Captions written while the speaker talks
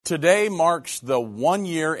Today marks the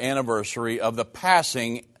 1-year anniversary of the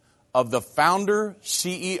passing of the founder,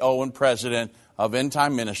 CEO, and president of End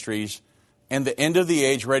Time Ministries and the End of the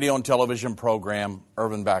Age radio and television program,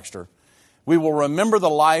 Irvin Baxter. We will remember the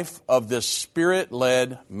life of this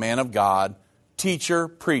Spirit-led man of God, teacher,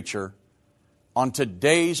 preacher, on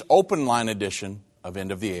today's open line edition of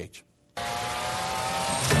End of the Age.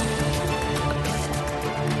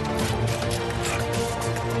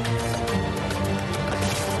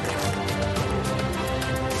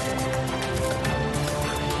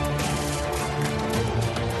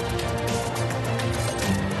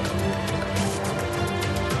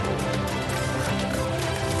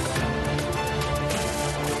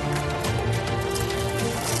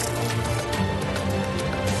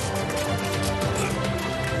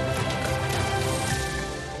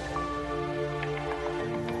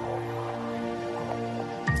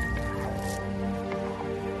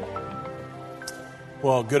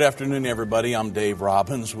 Well, good afternoon, everybody. I'm Dave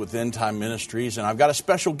Robbins with End Time Ministries, and I've got a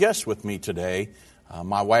special guest with me today.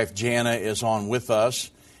 My wife, Jana, is on with us,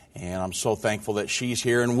 and I'm so thankful that she's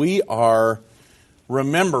here. And we are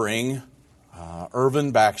remembering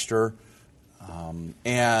Irvin Baxter,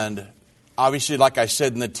 and obviously, like I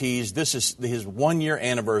said in the tease, this is his 1-year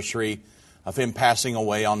anniversary of him passing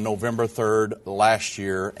away on November 3rd last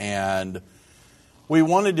year, and we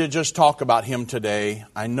wanted to just talk about him today.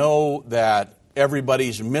 I know that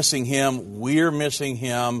everybody's missing him. We're missing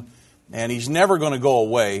him. And he's never going to go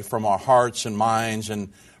away from our hearts and minds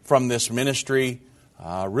and from this ministry.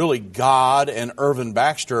 Really, God and Irvin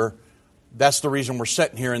Baxter, that's the reason we're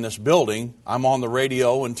sitting here in this building. I'm on the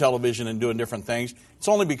radio and television and doing different things. It's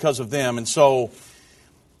only because of them. And so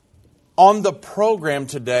on the program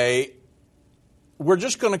today, we're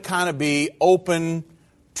just going to kind of be open,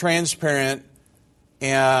 transparent,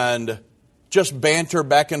 and just banter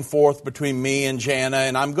back and forth between me and Jana,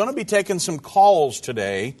 and I'm going to be taking some calls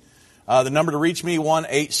today. The number to reach me,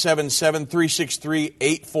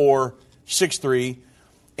 1-877-363-8463.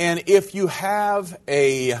 And if you have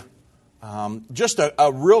just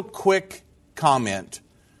a real quick comment,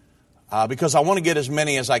 because I want to get as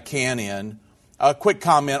many as I can in, a quick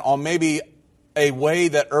comment on maybe a way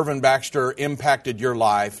that Irvin Baxter impacted your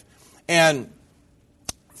life. And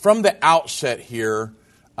from the outset here,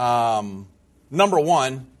 number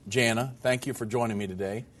one, Jana, thank you for joining me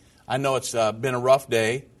today. I know it's been a rough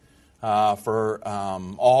day for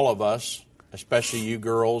all of us, especially you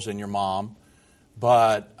girls and your mom.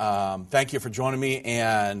 But thank you for joining me.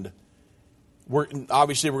 And we're going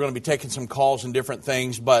to be taking some calls and different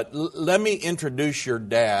things. But let me introduce your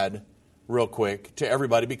dad real quick to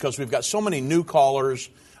everybody, because we've got so many new callers,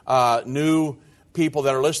 new people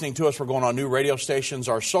that are listening to us. We're going on new radio stations,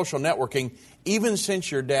 our social networking. Even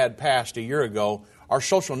since your dad passed a year ago, our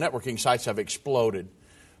social networking sites have exploded.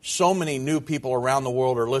 So many new people around the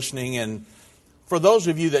world are listening. And for those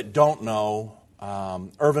of you that don't know,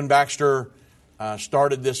 Irvin Baxter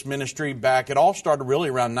started this ministry back. It all started really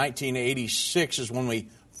around 1986 is when we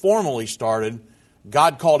formally started.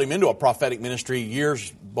 God called him into a prophetic ministry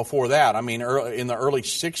years before that. I mean, in the early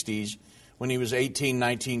 60s when he was 18,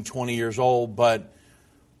 19, 20 years old. But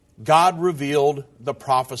God revealed the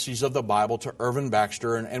prophecies of the Bible to Irvin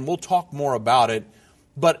Baxter, and we'll talk more about it.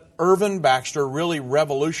 But Irvin Baxter really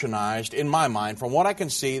revolutionized, in my mind, from what I can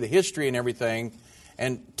see, the history and everything,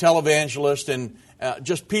 and televangelists and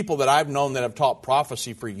just people that I've known that have taught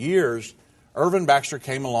prophecy for years. Irvin Baxter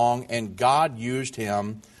came along, and God used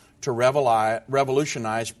him to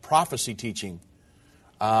revolutionize prophecy teaching.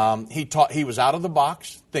 He was out of the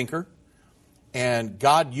box thinker, and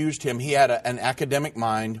God used him. He had an academic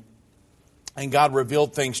mind. And God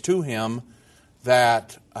revealed things to him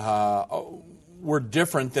that were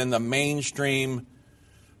different than the mainstream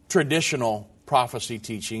traditional prophecy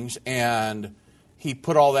teachings. And he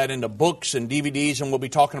put all that into books and DVDs, and we'll be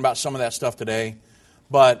talking about some of that stuff today.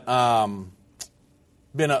 But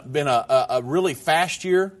been a really fast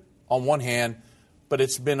year on one hand, but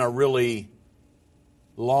it's been a really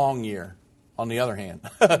long year on the other hand.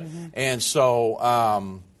 Mm-hmm. And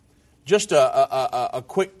so just a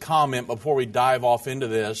quick comment before we dive off into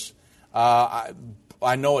this. I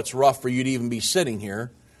know it's rough for you to even be sitting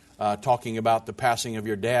here talking about the passing of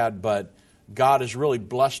your dad, but God has really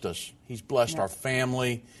blessed us. He's blessed our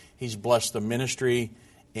family. He's blessed the ministry.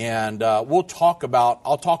 And I'll talk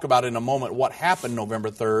about in a moment what happened November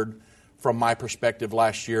 3rd from my perspective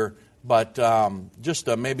last year. But just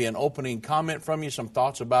maybe an opening comment from you, some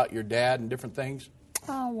thoughts about your dad and different things.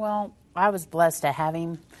 Oh, well, I was blessed to have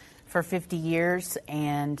him for 50 years,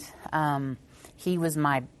 and he was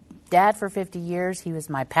my dad for 50 years. He was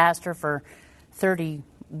my pastor for 31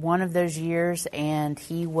 one of those years, and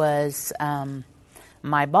he was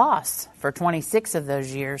my boss for 26 of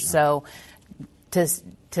those years. So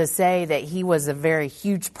to say that he was a very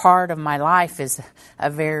huge part of my life is a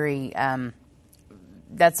very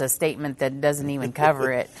that's a statement that doesn't even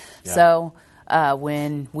cover it. Yeah. So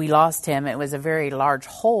when we lost him, it was a very large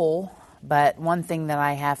hole. But one thing that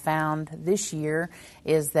I have found this year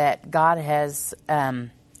is that God has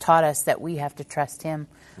taught us that we have to trust Him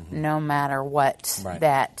no matter what, right.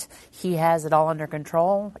 That He has it all under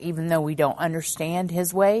control, even though we don't understand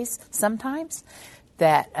His ways sometimes,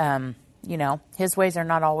 that, His ways are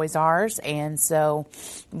not always ours, and so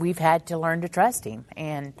we've had to learn to trust Him.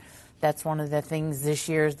 And that's one of the things this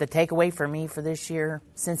year, is the takeaway for me for this year,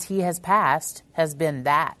 since He has passed, has been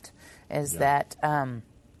that,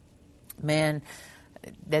 man,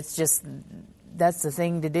 that's the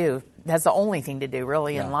thing to do. That's the only thing to do,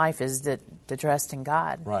 really, in life, is to trust in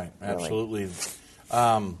God. Right, really. Absolutely.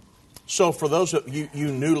 So for those of you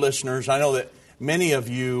new listeners, I know that many of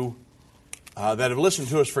you that have listened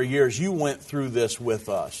to us for years, you went through this with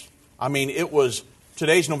us. I mean,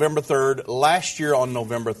 today's November 3rd. Last year on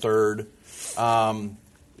November 3rd,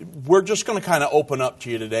 we're just going to kind of open up to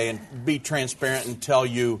you today and be transparent and tell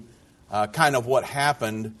you kind of what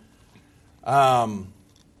happened.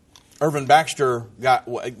 Irvin Baxter got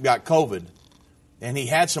COVID, and he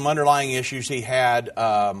had some underlying issues. He had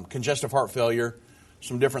congestive heart failure,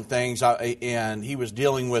 some different things, and he was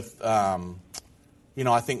dealing with, I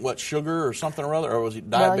think, sugar or something or other, or was he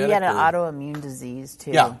diabetic? Well, he had an autoimmune disease,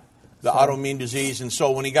 too. Yeah, autoimmune disease. And so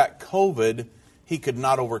when he got COVID, he could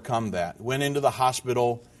not overcome that. Went into the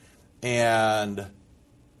hospital, and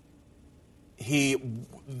I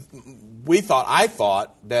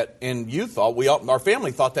thought that, and you thought, our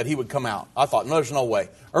family thought that he would come out. I thought, no, there's no way.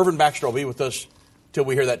 Irvin Baxter will be with us till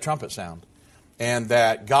we hear that trumpet sound. And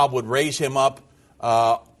that God would raise him up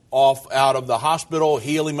out of the hospital,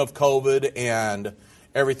 heal him of COVID, and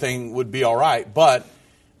everything would be all right. But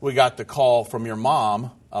we got the call from your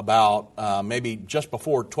mom about maybe just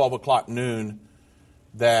before 12 o'clock noon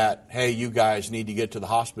that, hey, you guys need to get to the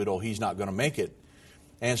hospital. He's not going to make it.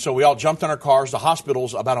 And so we all jumped in our cars. The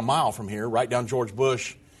hospital's about a mile from here, right down George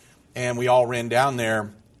Bush. And we all ran down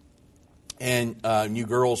there. And you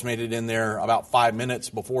girls made it in there about 5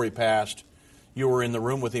 minutes before he passed. You were in the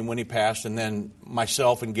room with him when he passed. And then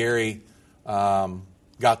myself and Gary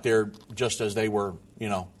got there just as they were,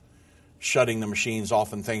 shutting the machines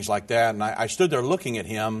off and things like that. And I stood there looking at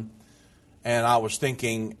him. And I was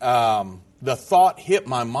thinking, the thought hit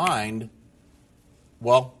my mind,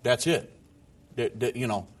 well, that's it.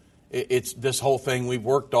 It's this whole thing we've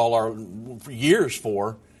worked all our years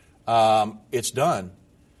for. It's done.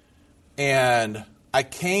 And I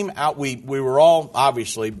came out, we were all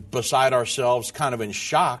obviously beside ourselves, kind of in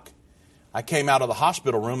shock. I came out of the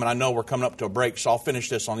hospital room, and I know we're coming up to a break, so I'll finish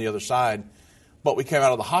this on the other side. But we came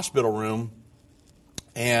out of the hospital room,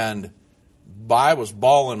 and I was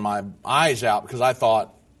bawling my eyes out because I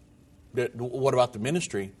thought, what about the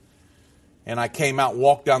ministry? And I came out,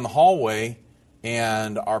 walked down the hallway,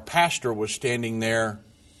 and our pastor was standing there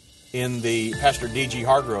Pastor D.G.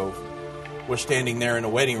 Hargrove was standing there in the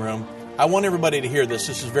waiting room. I want everybody to hear this.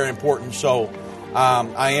 This is very important. So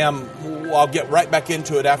I'll get right back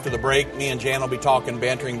into it after the break. Me and Jana will be talking,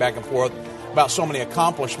 bantering back and forth about so many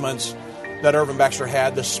accomplishments that Irvin Baxter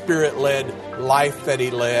had, the Spirit-led life that he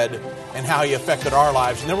led, and how he affected our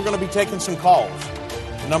lives. And then we're going to be taking some calls.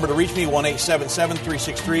 The number to reach me,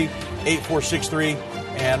 1-877-363-8463.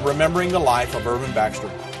 And remembering the life of Irvin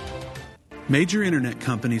Baxter. Major internet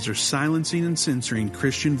companies are silencing and censoring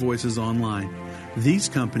Christian voices online. These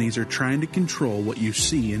companies are trying to control what you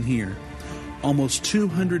see and hear. Almost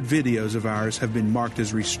 200 videos of ours have been marked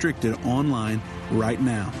as restricted online right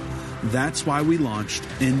now. That's why we launched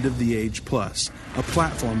End of the Age Plus, a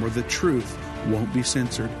platform where the truth won't be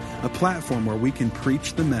censored, a platform where we can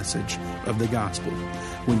preach the message of the gospel.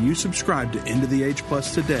 When you subscribe to End of the Age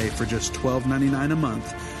Plus today for just $12.99 a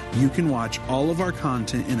month, you can watch all of our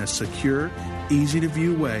content in a secure,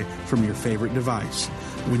 easy-to-view way from your favorite device.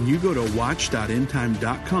 When you go to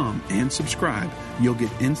watch.endtime.com and subscribe, you'll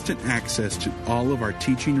get instant access to all of our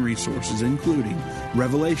teaching resources, including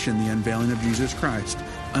Revelation, the Unveiling of Jesus Christ,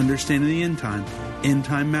 Understanding the End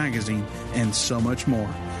Time Magazine, and so much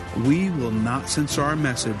more. We will not censor our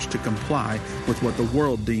message to comply with what the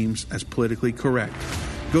world deems as politically correct.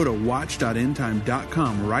 Go to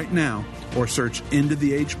watch.endtime.com right now or search End of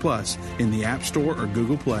the Age Plus in the App Store or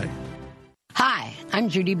Google Play. Hi, I'm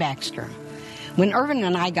Judy Baxter. When Irvin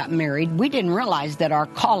and I got married, we didn't realize that our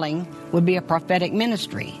calling would be a prophetic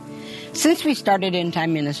ministry. Since we started End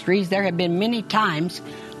Time Ministries, there have been many times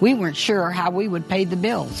We weren't sure how we would pay the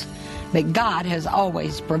bills, but God has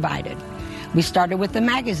always provided. We started with the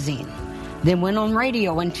magazine, then went on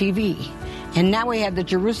radio and TV, and now we have the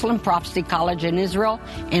Jerusalem Prophecy College in Israel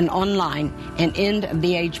and online and End of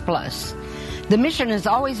the Age Plus. The mission has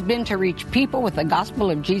always been to reach people with the gospel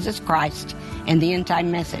of Jesus Christ and the end-time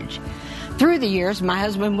message. Through the years, my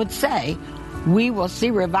husband would say, we will see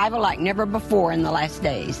revival like never before in the last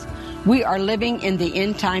days. We are living in the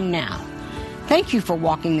end time now. Thank you for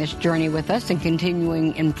walking this journey with us and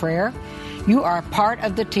continuing in prayer. You are a part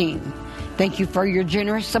of the team. Thank you for your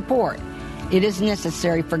generous support. It is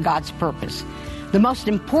necessary for God's purpose. The most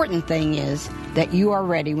important thing is that you are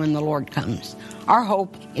ready when the Lord comes. Our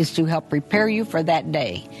hope is to help prepare you for that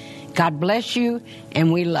day. God bless you,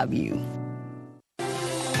 and we love you.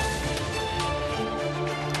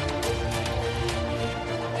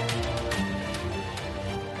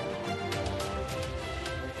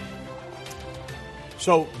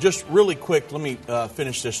 So just really quick, let me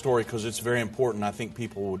finish this story because it's very important. I think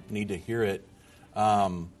people would need to hear it.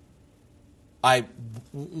 When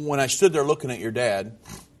I stood there looking at your dad,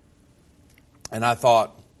 and I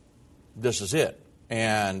thought, this is it.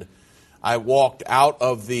 And I walked out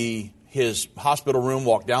of his hospital room,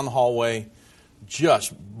 walked down the hallway,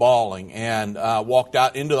 just bawling, and walked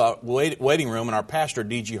out into the waiting room, and our pastor,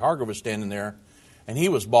 D.G. Hargrove, was standing there, and he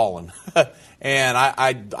was bawling. And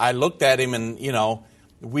I looked at him, and,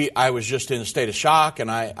 I was just in a state of shock,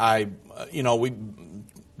 and we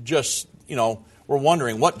just, were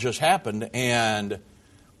wondering what just happened, and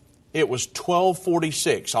it was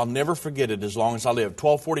 12:46. I'll never forget it as long as I live.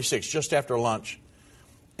 12:46, just after lunch,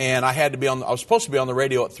 and I was supposed to be on the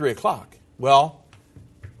radio at 3:00. Well,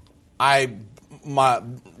 my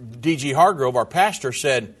D.G. Hargrove, our pastor,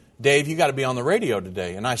 said, Dave, you got to be on the radio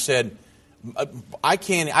today. And I said, I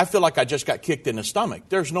can't. I feel like I just got kicked in the stomach.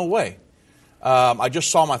 There's no way. I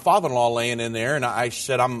just saw my father-in-law laying in there, and I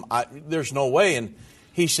said, there's no way. And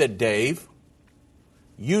he said, Dave,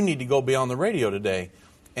 you need to go be on the radio today.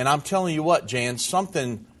 And I'm telling you what, Jan,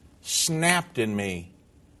 something snapped in me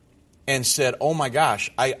and said, oh my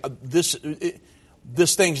gosh, this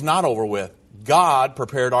thing's not over with. God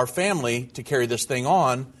prepared our family to carry this thing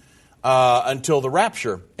on until the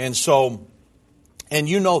rapture. And so, and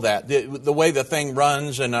you know that, the way the thing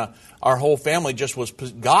runs, and our whole family just was,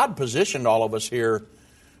 God positioned all of us here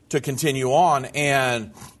to continue on.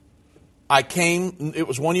 And I came, it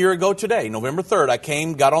was 1 year ago today, November 3rd, I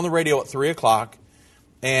came, got on the radio at 3:00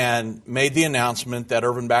 and made the announcement that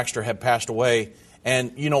Irvin Baxter had passed away.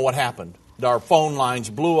 And you know what happened? Our phone lines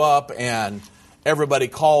blew up, and everybody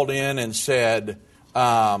called in and said,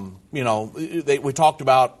 we talked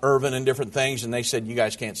about Irvin and different things, and they said, you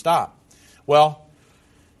guys can't stop. Well,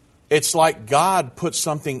 it's like God put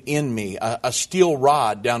something in me, a steel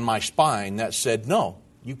rod down my spine that said, no,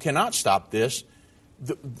 you cannot stop this.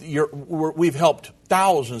 We've helped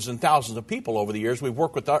thousands and thousands of people over the years. We've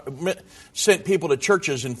worked sent people to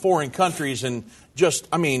churches in foreign countries, and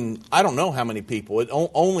I don't know how many people.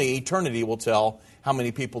 Only eternity will tell how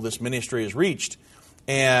many people this ministry has reached.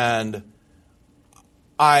 And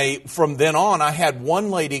from then on, I had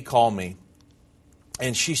one lady call me,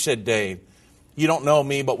 and she said, Dave, you don't know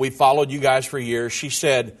me, but we followed you guys for years. She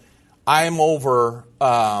said, I am over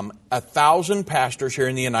 1,000 pastors here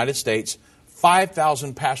in the United States,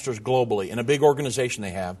 5,000 pastors globally in a big organization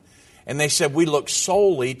they have. And they said, we look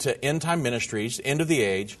solely to End Time Ministries, End of the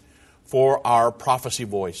Age, for our prophecy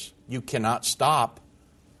voice. You cannot stop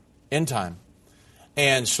End Time.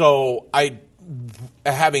 And so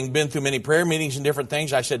having been through many prayer meetings and different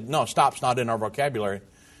things, I said, no, stop's not in our vocabulary.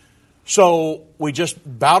 So we just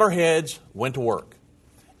bowed our heads, went to work.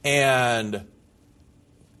 And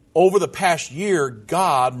over the past year,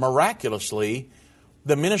 God, miraculously,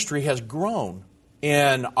 the ministry has grown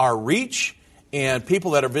in our reach and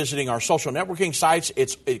people that are visiting our social networking sites.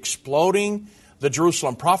 It's exploding. The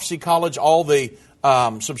Jerusalem Prophecy College, all the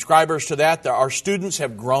subscribers to that, our students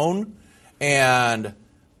have grown. And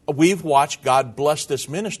we've watched God bless this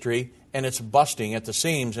ministry, and it's busting at the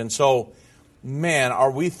seams. And so, man,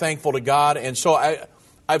 are we thankful to God. And so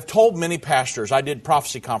I've told many pastors, I did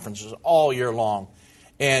prophecy conferences all year long,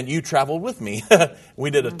 and you traveled with me. We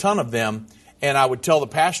did a ton of them. And I would tell the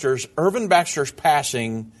pastors, Irvin Baxter's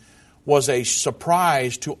passing was a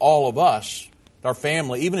surprise to all of us, our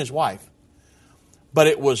family, even his wife. But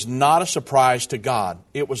it was not a surprise to God.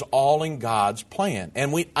 It was all in God's plan.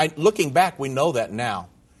 And looking back, we know that now.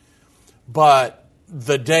 But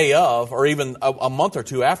the day of, or even a month or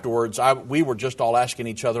two afterwards, we were just all asking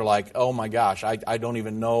each other like, oh my gosh, I don't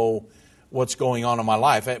even know what's going on in my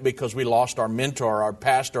life. Because we lost our mentor, our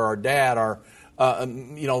pastor, our dad, our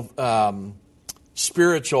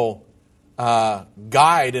spiritual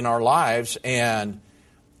guide in our lives. And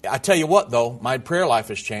I tell you what, though, my prayer life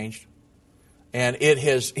has changed. And it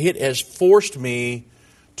has forced me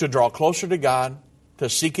to draw closer to God, to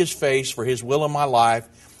seek His face for His will in my life.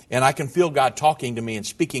 And I can feel God talking to me and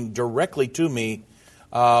speaking directly to me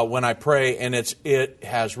when I pray. And it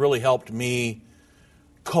has really helped me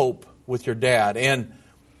cope with your dad. And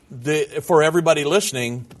for everybody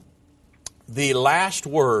listening, the last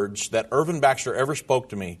words that Irvin Baxter ever spoke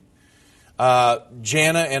to me,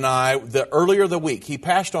 Jana and I, earlier the week, he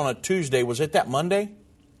passed on a Tuesday. Was it that Monday?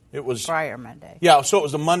 It was prior Monday. Yeah, so it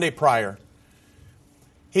was the Monday prior.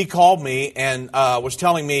 He called me and was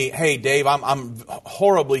telling me, "Hey, Dave, I'm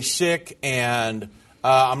horribly sick, and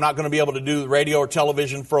I'm not going to be able to do radio or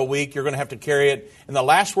television for a week. You're going to have to carry it." And the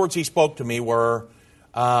last words he spoke to me were,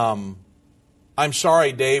 "I'm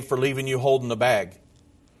sorry, Dave, for leaving you holding the bag."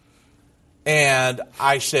 And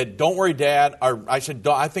I said, "Don't worry, Dad." Or I said,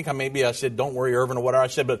 I said, "Don't worry, Irvin," or whatever. I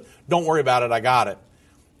said, "But don't worry about it. I got it."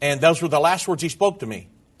 And those were the last words he spoke to me.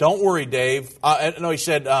 "Don't worry, Dave." He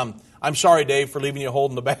said, "I'm sorry, Dave, for leaving you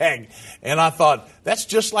holding the bag." And I thought, that's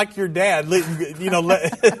just like your dad,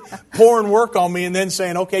 pouring work on me and then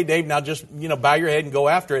saying, "Okay, Dave, now just, bow your head and go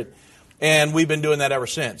after it." And we've been doing that ever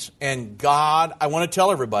since. And God, I want to tell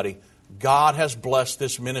everybody, God has blessed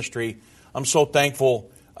this ministry. I'm so thankful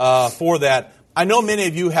for that. I know many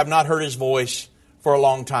of you have not heard His voice for a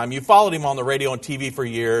long time. You followed Him on the radio and TV for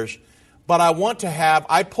years. But I want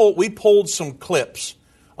to we pulled some clips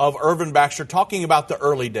of Irvin Baxter talking about the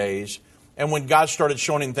early days and when God started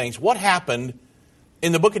showing him things. What happened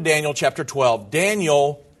in the book of Daniel, chapter 12?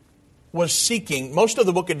 Daniel was seeking, most of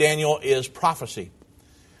the book of Daniel is prophecy.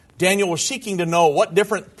 Daniel was seeking to know what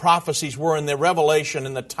different prophecies were in the revelation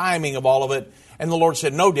and the timing of all of it. And the Lord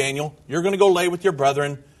said, "No, Daniel, you're going to go lay with your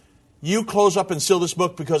brethren. You close up and seal this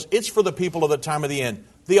book because it's for the people of the time of the end."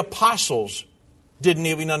 The apostles didn't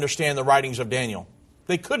even understand the writings of Daniel.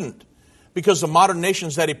 They couldn't, because the modern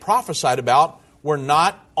nations that he prophesied about were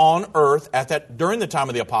not on earth during the time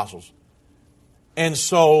of the apostles. And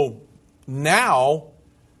so now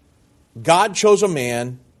God chose a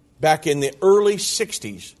man back in the early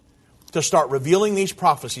 60s to start revealing these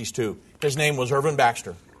prophecies to. His name was Irvin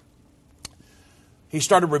Baxter. He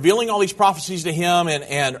started revealing all these prophecies to him,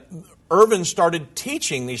 and Irvin started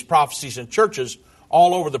teaching these prophecies in churches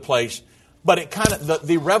all over the place. But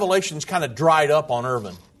the revelations kind of dried up on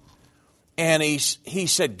Irvin. And he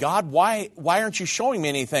said, "God, why aren't you showing me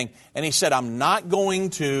anything?" And he said, "I'm not going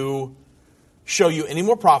to show you any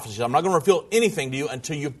more prophecies. I'm not going to reveal anything to you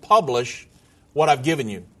until you publish what I've given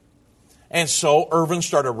you." And so Irvin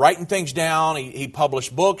started writing things down. He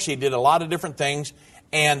published books. He did a lot of different things.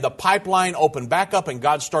 And the pipeline opened back up, and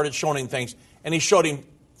God started showing him things. And He showed him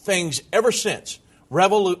things ever since,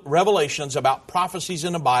 revelations about prophecies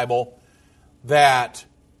in the Bible that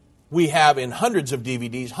we have in hundreds of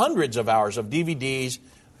DVDs, hundreds of hours of DVDs,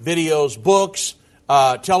 videos, books,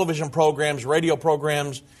 television programs, radio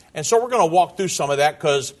programs. And so we're going to walk through some of that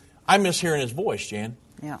because I miss hearing his voice, Jan.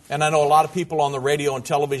 Yeah. And I know a lot of people on the radio and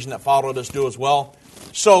television that followed us do as well.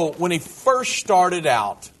 So when he first started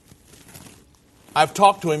out, I've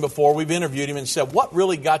talked to him before. We've interviewed him and said, "What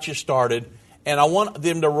really got you started?" And I want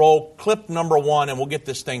them to roll clip number 1, and we'll get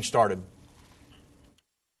this thing started.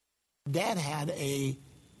 Dad had a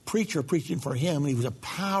preacher preaching for him, and he was a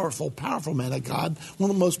powerful, powerful man of God, one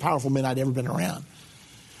of the most powerful men I'd ever been around.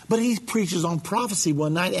 But he preaches on prophecy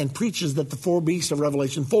one night and preaches that the 4 beasts of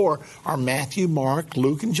Revelation 4 are Matthew, Mark,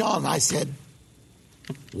 Luke, and John. I said,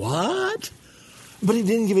 "What?" But he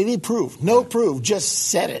didn't give any proof. No proof. Just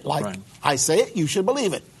said it like, right. I say it, you should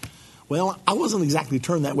believe it. Well, I wasn't exactly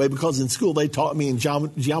turned that way because in school they taught me in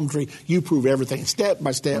geometry, you prove everything step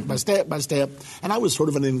by step by step by step. And I was sort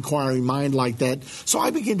of an inquiring mind like that. So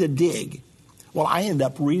I began to dig. Well, I ended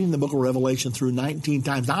up reading the book of Revelation through 19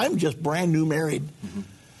 times. Now, I'm just brand new married. Mm-hmm.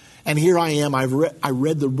 And here I am. I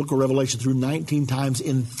read the book of Revelation through 19 times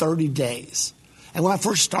in 30 days. And when I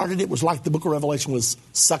first started, it was like the book of Revelation was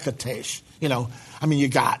succotash. You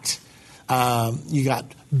got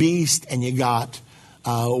beast, and you got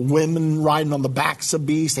women riding on the backs of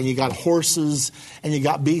beasts, and you got horses, and you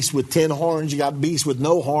got beasts with 10 horns, you got beasts with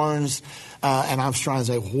no horns. And I was trying to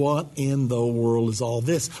say, what in the world is all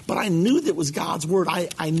this? But I knew that it was God's word.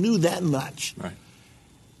 I knew that much. Right.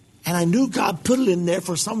 And I knew God put it in there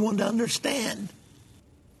for someone to understand.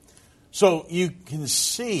 So you can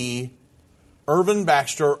see Irvin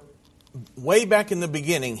Baxter, way back in the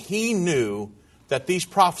beginning, he knew that these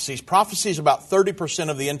prophecies about 30%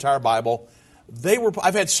 of the entire Bible,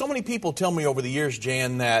 I've had so many people tell me over the years,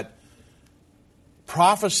 Jan, that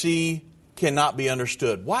prophecy cannot be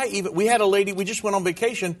understood. Why even? We had a lady, we just went on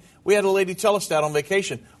vacation. We had a lady tell us that on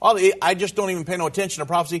vacation. I just don't even pay no attention to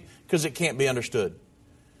prophecy because it can't be understood.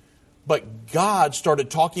 But God started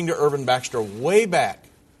talking to Irvin Baxter way back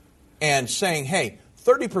and saying, hey,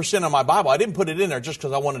 30% of my Bible, I didn't put it in there just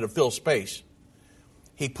because I wanted to fill space.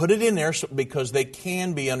 He put it in there because they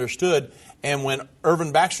can be understood. And when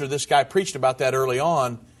Irvin Baxter, this guy, preached about that early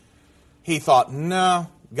on, he thought, no,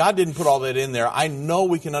 God didn't put all that in there. I know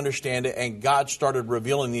we can understand it. And God started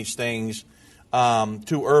revealing these things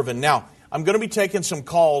to Irvin. Now, I'm going to be taking some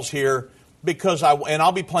calls here because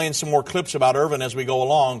I'll be playing some more clips about Irvin as we go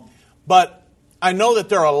along. But I know that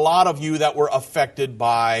there are a lot of you that were affected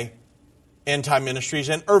by End Time Ministries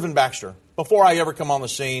and Irvin Baxter. Before I ever come on the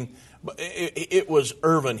scene, it was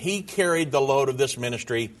Irvin. He carried the load of this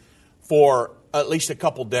ministry for at least a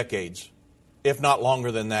couple decades, if not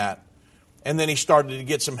longer than that. And then he started to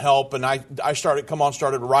get some help, and I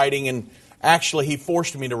started writing, and actually he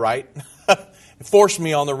forced me to write. Forced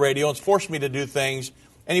me on the radio and forced me to do things.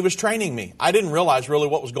 And he was training me. I didn't realize really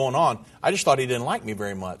what was going on. I just thought he didn't like me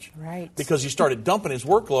very much. Right. Because he started dumping his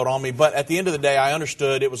workload on me. But at the end of the day, I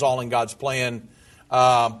understood it was all in God's plan.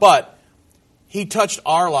 But he touched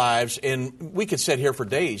our lives, and we could sit here for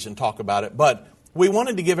days and talk about it. But we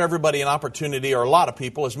wanted to give everybody an opportunity, or a lot of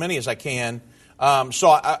people, as many as I can. So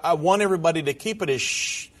I want everybody to keep it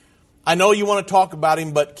as... I know you want to talk about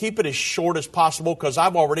him, but keep it as short as possible, because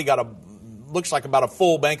I've already got looks like about a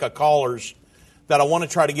full bank of callers that I want to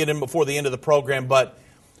try to get in before the end of the program. But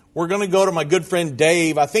we're going to go to my good friend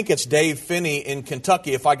Dave. I think it's Dave Finney in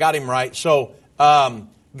Kentucky, if I got him right. So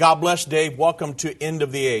God bless, Dave. Welcome to End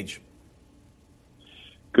of the Age.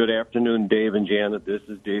 Good afternoon, Dave and Jana. This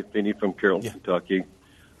is Dave Finney from Carrollton, Kentucky.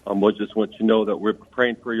 I just want you to know that we're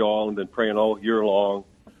praying for you all and been praying all year long.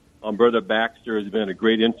 Brother Baxter has been a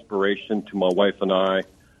great inspiration to my wife and I.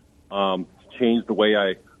 Changed the way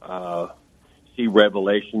I see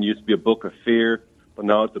Revelation. It used to be a book of fear, but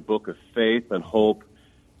now it's a book of faith and hope.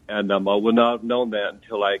 And I would not have known that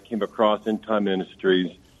until I came across End Time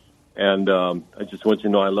Ministries. And I just want you to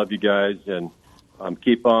know I love you guys, and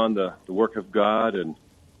keep on the work of God, and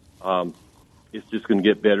it's just going to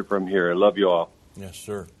get better from here. I love you all. Yes,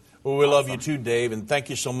 sir. Well, we love you too, Dave, and thank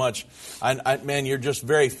you so much. Man, you're just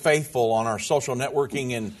very faithful on our social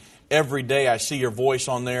networking, and every day I see your voice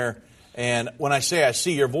on there. And when I say I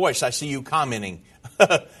see your voice, I see you commenting.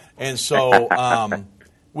 And so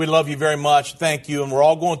we love you very much. Thank you. And we're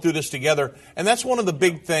all going through this together. And that's one of the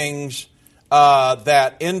big things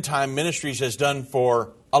that End Time Ministries has done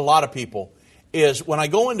for a lot of people, is when I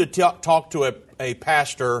go in to talk to a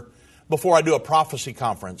pastor before I do a prophecy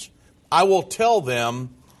conference, I will tell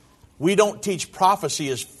them we don't teach prophecy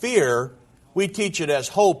as fear. We teach it as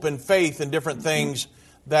hope and faith and different things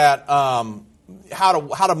that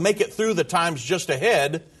how to make it through the times just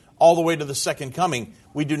ahead all the way to the second coming.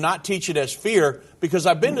 We do not teach it as fear, because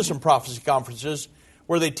I've been to some prophecy conferences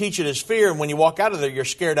where they teach it as fear, and when you walk out of there, you're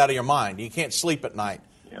scared out of your mind. You can't sleep at night.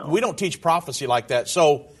 Yeah. We don't teach prophecy like that.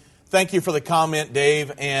 So thank you for the comment,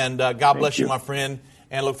 Dave, and God bless you, my friend,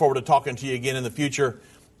 and look forward to talking to you again in the future.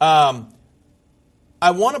 I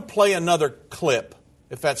want to play another clip,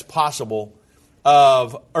 if that's possible,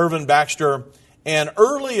 of Irvin Baxter. And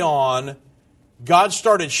early on, God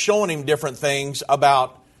started showing him different things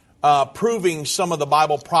about proving some of the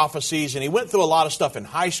Bible prophecies. And he went through a lot of stuff in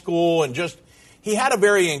high school, and he had a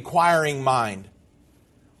very inquiring mind.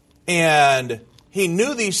 And he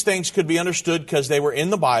knew these things could be understood because they were in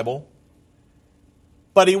the Bible.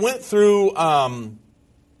 But he went through a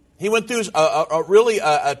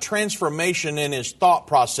transformation in his thought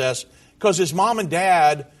process, because his mom and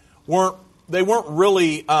dad weren't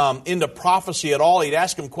really into prophecy at all. He'd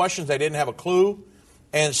ask them questions, they didn't have a clue.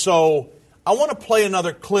 And so I want to play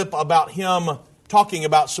another clip about him talking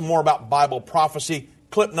about some more about Bible prophecy.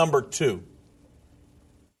 Clip number 2.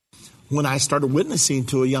 When I started witnessing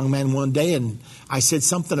to a young man one day, and I said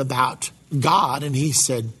something about God, and he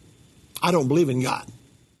said, I don't believe in God.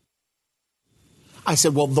 I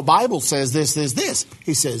said, well, the Bible says this, this, this.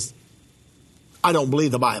 He says, I don't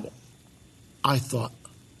believe the Bible. I thought,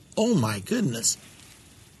 oh my goodness.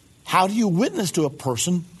 How do you witness to a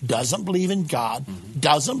person who doesn't believe in God,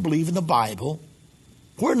 doesn't believe in the Bible?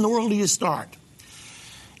 Where in the world do you start?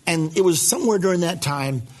 And it was somewhere during that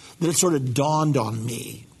time that it sort of dawned on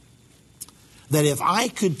me that if I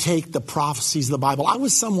could take the prophecies of the Bible, I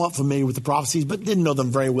was somewhat familiar with the prophecies, but didn't know them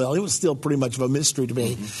very well. It was still pretty much of a mystery to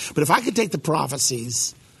me. But if I could take the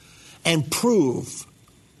prophecies and prove,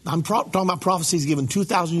 I'm talking about prophecies given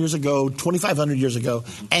 2,000 years ago, 2,500 years ago,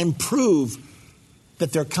 and prove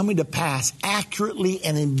that they're coming to pass accurately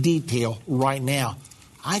and in detail right now,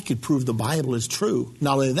 I could prove the Bible is true.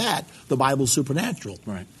 Not only that, the Bible's supernatural.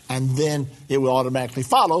 Right. And then it will automatically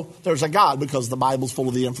follow there's a God because the Bible's full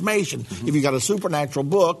of the information. Mm-hmm. If you got a supernatural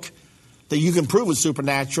book that you can prove is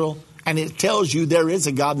supernatural and it tells you there is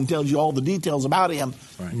a God and tells you all the details about him,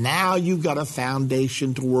 right, now you've got a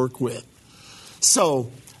foundation to work with.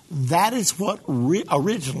 So that is what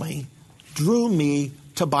originally drew me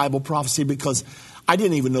to Bible prophecy, because I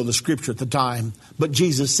didn't even know the scripture at the time. But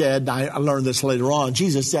Jesus said, I learned this later on,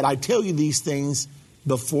 Jesus said, I tell you these things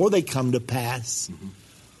before they come to pass, mm-hmm,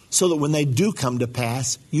 so that when they do come to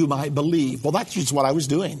pass, you might believe. Well, that's just what I was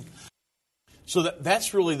doing. So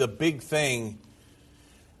that's really the big thing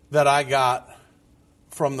that I got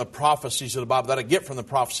from the prophecies of the Bible, that I get from the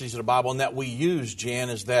prophecies of the Bible, and that we use, Jan,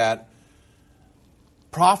 is that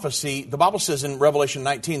prophecy, the Bible says in Revelation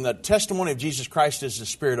 19, the testimony of Jesus Christ is the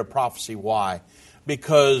spirit of prophecy. Why?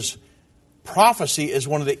 Because prophecy is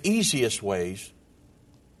one of the easiest ways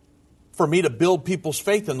for me to build people's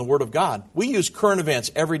faith in the Word of God. We use current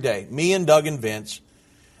events every day, me and Doug and Vince,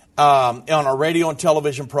 on our radio and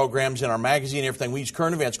television programs, in our magazine and everything. We use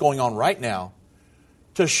current events going on right now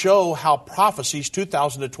to show how prophecies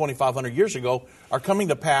 2,000 to 2,500 years ago are coming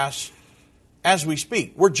to pass as we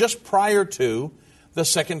speak. We're just prior to the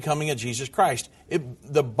second coming of Jesus Christ.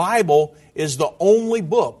 The Bible is the only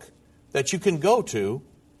book that you can go to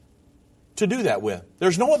do that with.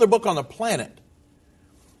 There's no other book on the planet.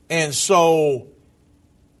 And so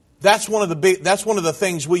that's one of the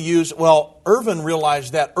things we use. Well, Irvin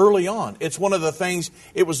realized that early on. It's one of the things,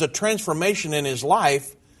 it was a transformation in his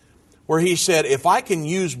life where he said, if I can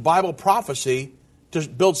use Bible prophecy to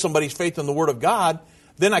build somebody's faith in the Word of God,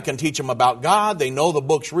 then I can teach them about God. They know the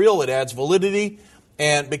book's real. It adds validity.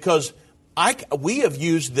 And because we have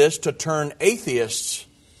used this to turn atheists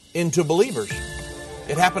into believers.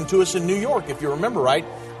 It happened to us in New York, if you remember right.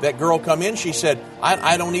 That girl come in, she said,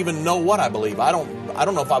 I don't even know what I believe. I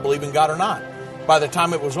don't know if I believe in God or not. By the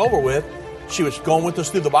time it was over with, she was going with us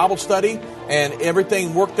through the Bible study, and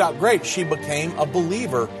everything worked out great. She became a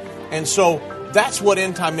believer. And so that's what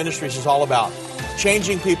End Time Ministries is all about,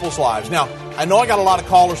 changing people's lives. Now, I know I got a lot of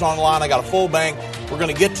callers online. I got a full bank. We're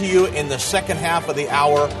going to get to you in the second half of the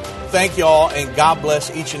hour. Thank you all, and God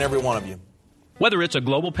bless each and every one of you. Whether it's a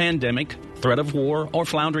global pandemic, threat of war, or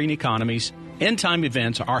floundering economies, end-time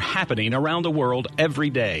events are happening around the world every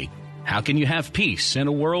day. How can you have peace in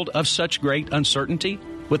a world of such great uncertainty?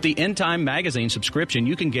 With the End Time Magazine subscription,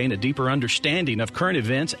 you can gain a deeper understanding of current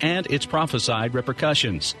events and its prophesied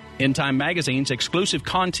repercussions. End Time Magazine's exclusive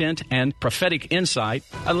content and prophetic insight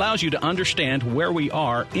allows you to understand where we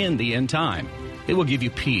are in the end time. It will give you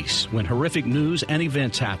peace when horrific news and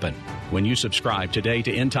events happen. When you subscribe today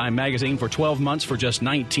to End Time Magazine for 12 months for just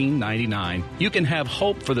 $19.99, you can have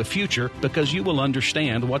hope for the future because you will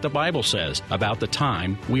understand what the Bible says about the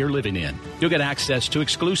time we are living in. You'll get access to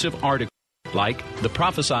exclusive articles like the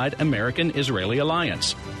prophesied American-Israeli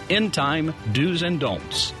alliance, End Time Do's and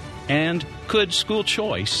Don'ts, and Could School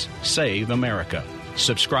Choice Save America?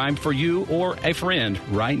 Subscribe for you or a friend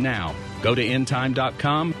right now. Go to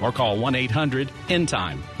endtime.com or call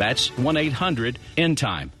 1-800-END-TIME. That's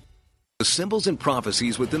 1-800-END-TIME. The symbols and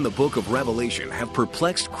prophecies within the book of Revelation have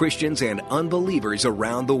perplexed Christians and unbelievers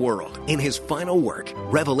around the world. In his final work,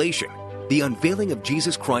 Revelation, The Unveiling of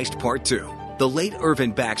Jesus Christ Part 2, the late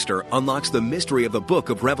Irvin Baxter unlocks the mystery of the book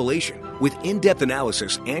of Revelation with in-depth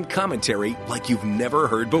analysis and commentary like you've never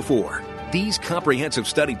heard before. These comprehensive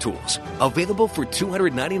study tools, available for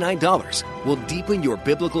 $299, will deepen your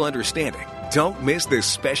biblical understanding. Don't miss this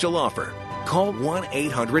special offer. Call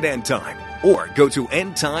 1-800-END-TIME or go to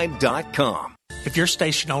endtime.com. If your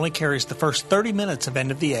station only carries the first 30 minutes of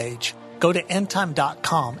End of the Age, go to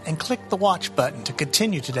endtime.com and click the watch button to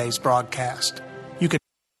continue today's broadcast. You can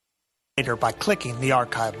later by clicking the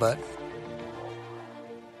archive button.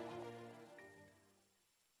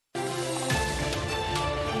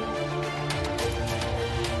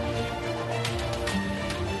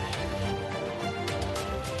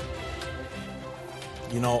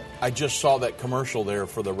 You know, I just saw that commercial there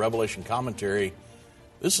for the Revelation commentary.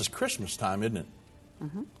 This is Christmas time, isn't it?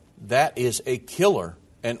 Mm-hmm. That is a killer.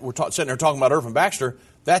 And we're sitting there talking about Irvin Baxter.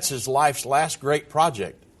 That's his life's last great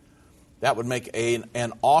project. That would make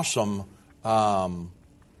an awesome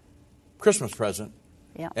Christmas present.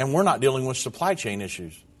 Yeah. And we're not dealing with supply chain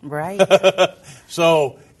issues. Right.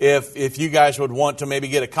 So if you guys would want to maybe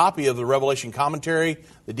get a copy of the Revelation commentary,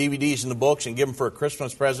 the DVDs and the books, and give them for a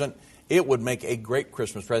Christmas present, it would make a great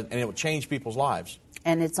Christmas present, and it would change people's lives.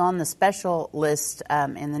 And it's on the special list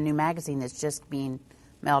in the new magazine that's just being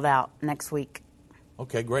mailed out next week.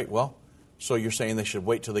 Okay, great. Well, So you're saying they should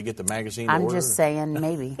wait till they get the magazine to I'm order? just saying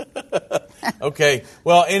maybe. Okay.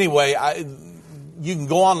 Well, anyway, you can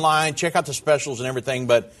go online, check out the specials and everything,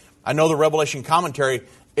 but I know the Revelation commentary,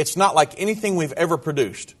 it's not like anything we've ever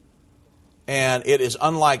produced. And it is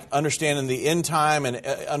unlike understanding the end time and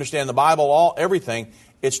understanding the Bible, everything.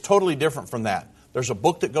 It's totally different from that. There's a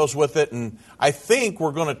book that goes with it, and I think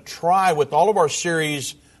we're going to try with all of our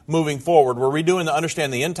series moving forward. We're redoing the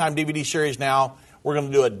Understand the End Time DVD series now. We're going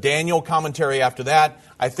to do a Daniel commentary after that.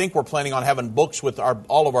 I think we're planning on having books with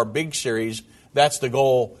all of our big series. That's the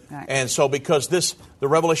goal. Right. And so because the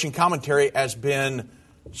Revelation commentary has been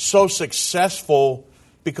so successful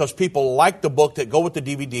because people like the book that go with the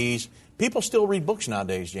DVDs. People still read books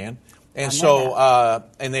nowadays, Jan. And so,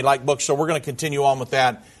 and they like books. So we're going to continue on with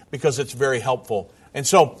that because it's very helpful. And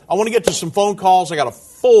so I want to get to some phone calls. I got a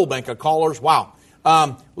full bank of callers. Wow.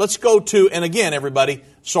 Let's go to, and again, everybody,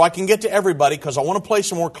 so I can get to everybody because I want to play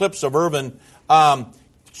some more clips of Irvin.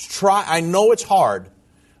 I know it's hard,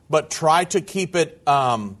 but try to keep it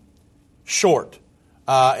short.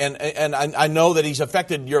 And I know that he's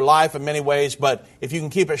affected your life in many ways, but if you can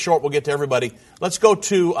keep it short, we'll get to everybody. Let's go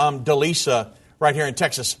to Delisa right here in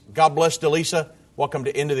Texas. God bless, Delisa. Welcome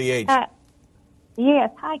to End of the Age.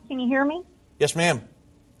 Yes. Hi, can you hear me? Yes, ma'am.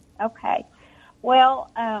 Okay.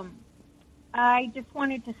 Well, I just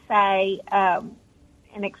wanted to say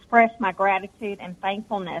and express my gratitude and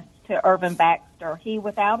thankfulness to Irvin Baxter. He,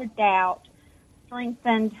 without a doubt,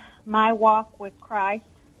 strengthened my walk with Christ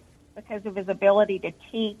because of his ability to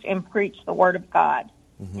teach and preach the Word of God.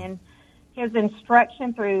 Mm-hmm. And his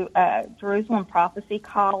instruction through Jerusalem Prophecy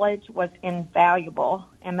College was invaluable,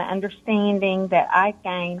 and the understanding that I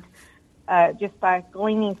gained just by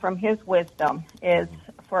gleaning from his wisdom is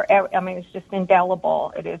forever. I mean, it's just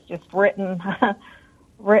indelible. It is just written.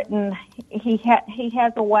 He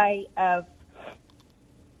has a way of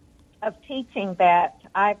teaching that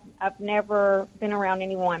I've never been around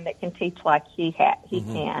anyone that can teach like he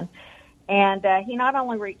mm-hmm. can. And he not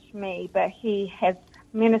only reached me, but he has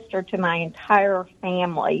ministered to my entire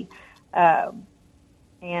family.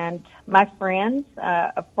 And my friends,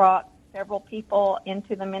 I've brought several people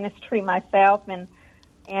into the ministry myself,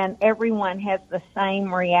 and everyone has the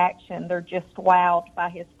same reaction. They're just wowed by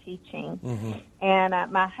his teaching. Mm-hmm.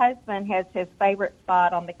 And my husband has his favorite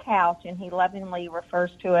spot on the couch, and he lovingly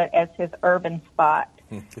refers to it as his Irvin spot.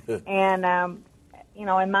 And,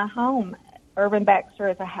 in my home, Irvin Baxter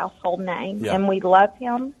is a household name, and we love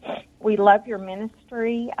him. We love your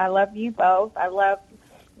ministry. I love you both. I love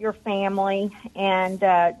your family, and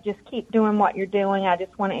just keep doing what you're doing. I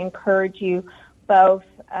just want to encourage you both,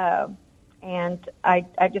 and I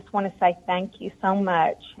just want to say thank you so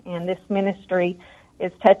much. And this ministry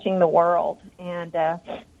is touching the world and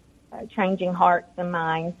changing hearts and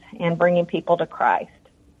minds and bringing people to Christ.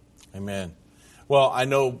 Amen. Well, I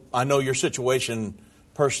know your situation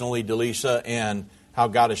personally, Delisa, and how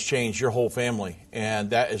God has changed your whole family. And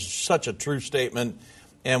that is such a true statement.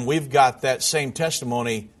 And we've got that same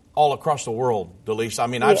testimony all across the world, Delisa. I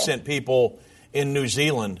mean, I've sent people in New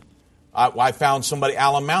Zealand. I found somebody,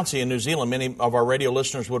 Alan Mounsey in New Zealand. Many of our radio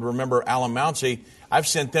listeners would remember Alan Mounsey. I've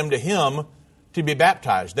sent them to him to be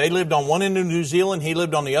baptized. They lived on one end of New Zealand. He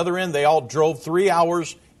lived on the other end. They all drove 3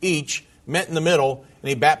 hours each, met in the middle, and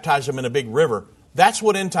he baptized them in a big river. That's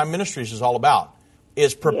what End Time Ministries is all about,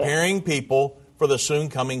 is preparing people for the soon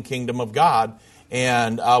coming kingdom of God.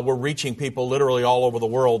 And we're reaching people literally all over the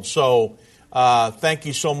world. So thank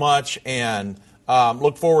you so much, and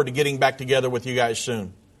look forward to getting back together with you guys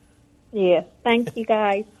soon. Yes. Thank you,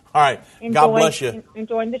 guys. All right. God bless you.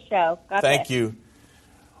 Enjoying the show. Thank you.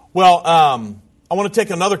 Well, I want to take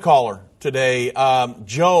another caller today.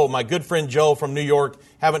 Joe, my good friend Joe from New York.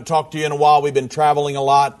 Haven't talked to you in a while. We've been traveling a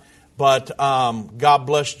lot. But God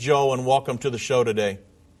bless Joe, and welcome to the show today.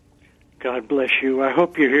 God bless you. I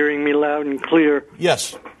hope you're hearing me loud and clear.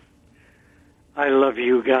 Yes. I love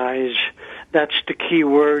you guys. That's the key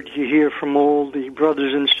word you hear from all the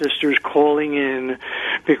brothers and sisters calling in,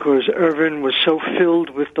 because Irvin was so filled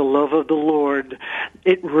with the love of the Lord,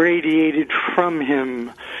 it radiated from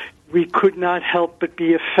him. We could not help but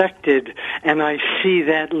be affected, and I see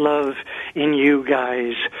that love in you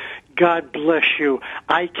guys. God bless you.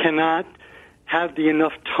 I cannot have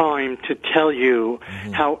enough time to tell you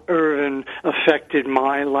how Irvin affected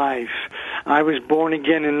my life. I was born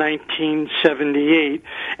again in 1978,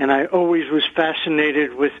 and I always was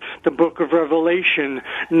fascinated with the book of Revelation.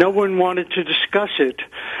 No one wanted to discuss it.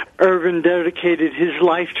 Irvin dedicated his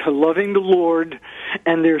life to loving the Lord,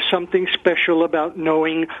 and there's something special about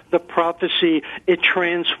knowing the prophecy. It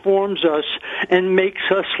transforms us and makes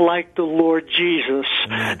us like the Lord Jesus.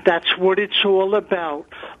 Amen. That's what it's all about.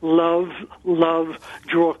 Love, love,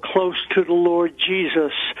 draw close to the Lord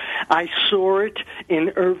Jesus. I saw it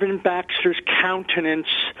in Irvin Baxter's countenance.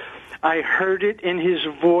 I heard it in his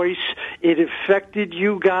voice. It affected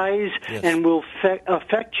you guys, yes, and will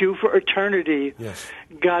affect you for eternity. Yes.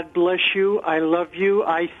 God bless you. I love you.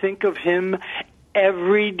 I think of him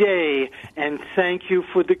every day, and thank you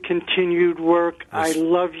for the continued work. Yes. I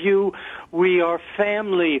love you. We are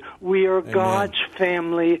family. We are Amen. God's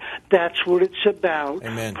family. That's what it's about.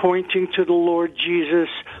 Amen. Pointing to the Lord Jesus,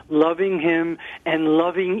 loving him, and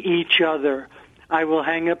loving each other. I will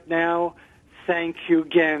hang up now. Thank you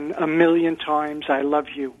again 1,000,000 times. I love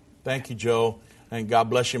you. Thank you, Joe, and God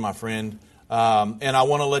bless you, my friend. And I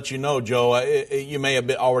want to let you know, Joe, you may have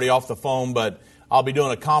been already off the phone, but I'll be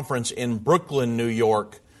doing a conference in Brooklyn, New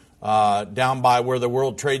York, down by where the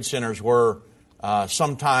World Trade Centers were,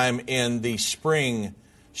 sometime in the spring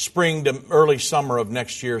to early summer of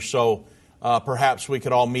next year. So perhaps we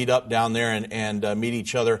could all meet up down there and meet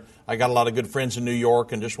each other. I got a lot of good friends in New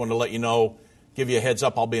York, and just wanted to let you know, give you a heads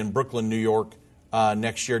up, I'll be in Brooklyn, New York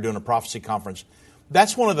next year doing a prophecy conference.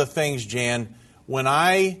 That's one of the things, Jan, when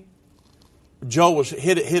Joe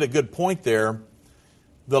hit a good point there,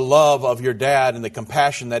 the love of your dad and the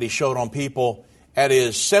compassion that he showed on people at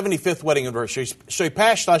his 75th wedding anniversary. So he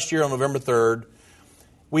passed last year on November 3rd.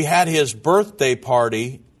 We had his birthday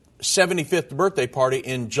party, 75th birthday party,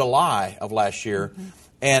 in July of last year. Mm-hmm.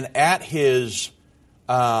 And at his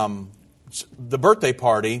the birthday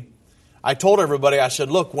party, I told everybody, I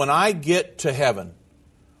said, look, when I get to heaven,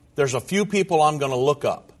 there's a few people I'm going to look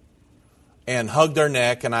up and hug their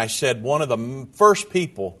neck. And I said, one of the first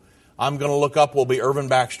people I'm going to look up will be Irvin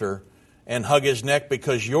Baxter and hug his neck,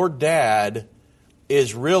 because your dad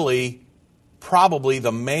is really probably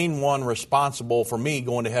the main one responsible for me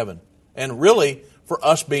going to heaven, and really for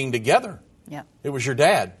us being together. Yeah. It was your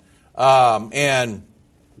dad. And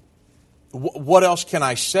what else can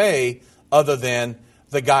I say other than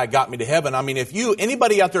the guy got me to heaven? I mean,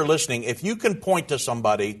 anybody out there listening, if you can point to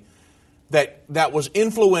somebody that was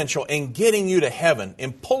influential in getting you to heaven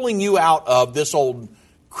and pulling you out of this old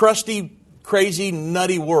crusty, crazy,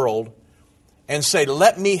 nutty world, and say,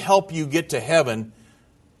 let me help you get to heaven,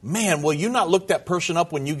 man, will you not look that person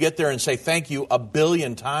up when you get there and say thank you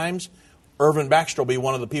 1,000,000,000 times? Irvin Baxter will be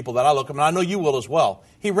one of the people that I look up, and I know you will as well.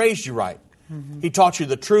 He raised you right. Mm-hmm. He taught you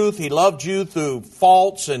the truth. He loved you through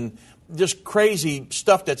faults and just crazy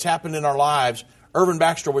stuff that's happened in our lives. Irvin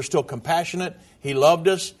Baxter was still compassionate. He loved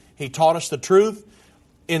us. He taught us the truth.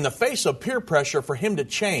 In the face of peer pressure for him to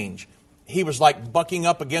change, he was like bucking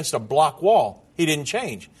up against a block wall. He didn't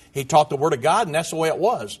change. He taught the Word of God, and that's the way it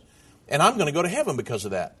was. And I'm going to go to heaven because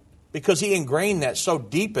of that, because he ingrained that so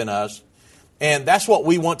deep in us. And that's what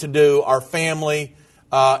we want to do, our family,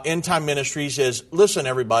 End Time Ministries, is, listen,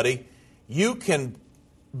 everybody, you can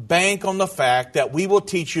bank on the fact that we will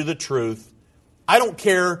teach you the truth. I don't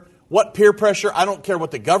care what peer pressure, I don't care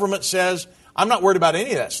what the government says. I'm not worried about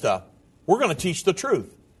any of that stuff. We're going to teach the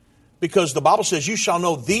truth, because the Bible says you shall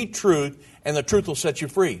know the truth, and the truth will set you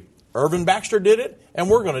free. Irvin Baxter did it, and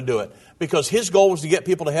we're going to do it, because his goal was to get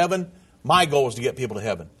people to heaven. My goal is to get people to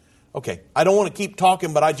heaven. Okay, I don't want to keep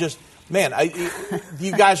talking, but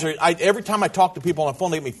you guys are, every time I talk to people on the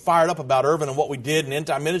phone, they get me fired up about Irvin and what we did in End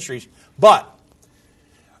Time Ministries. But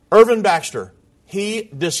Irvin Baxter, he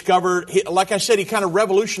discovered, like I said, he kind of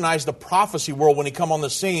revolutionized the prophecy world when he come on the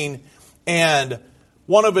scene. And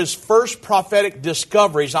one of his first prophetic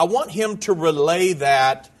discoveries, I want him to relay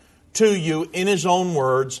that to you in his own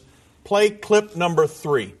words. Play clip number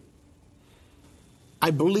 3.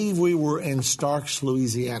 I believe we were in Starks,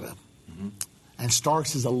 Louisiana. Mm-hmm. And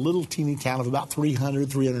Starks is a little teeny town of about 300,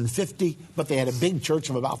 350, but they had a big church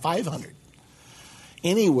of about 500.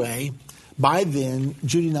 Anyway, by then,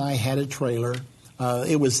 Judy and I had a trailer.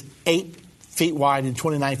 It was 8 feet wide and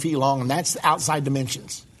 29 feet long, and that's outside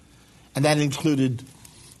dimensions. And that included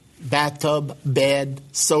bathtub, bed,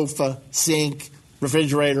 sofa, sink,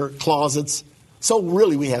 refrigerator, closets. So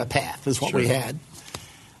really we had a path, is what we had.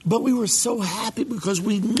 But we were so happy because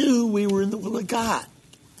we knew we were in the will of God.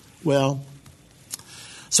 Well,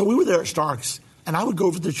 so we were there at Starks, and I would go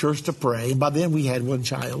over to the church to pray. And by then we had one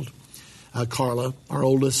child, Carla, our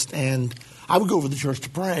oldest, and I would go over to the church to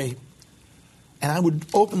pray. And I would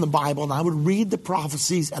open the Bible, and I would read the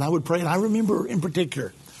prophecies, and I would pray. And I remember in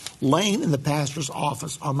particular laying in the pastor's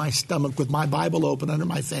office on my stomach with my Bible open under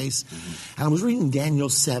my face. And I was reading Daniel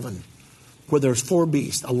 7, where there's 4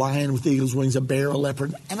 beasts, a lion with eagle's wings, a bear, a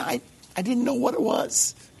leopard. And I didn't know what it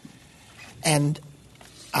was. And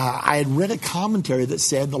I had read a commentary that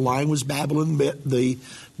said the lion was Babylon, the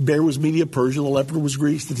bear was Media-Persia, the leopard was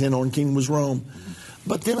Greece, the 10-horned kingdom was Rome.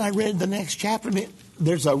 But then I read the next chapter, and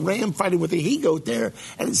there's a ram fighting with a he-goat there,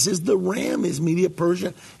 and it says the ram is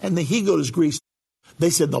Media-Persia, and the he-goat is Greece. They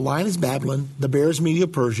said the lion is Babylon, the bear is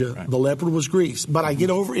Media-Persia, right. The leopard was Greece. But I get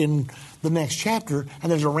over in the next chapter,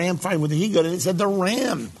 and there's a ram fighting with a he-goat, and it said the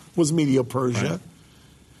ram was Media-Persia, right.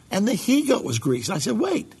 And the he-goat was Greece. And I said,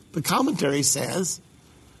 wait, the commentary says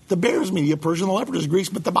the bear is Media-Persia, and the leopard is Greece,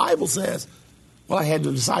 but the Bible says... Well, I had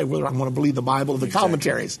to decide whether I'm going to believe the Bible or the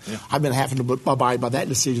commentaries. Yeah. I've been having to abide by that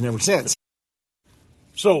decision ever since.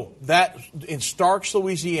 So that in Starks,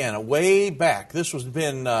 Louisiana, way back, this was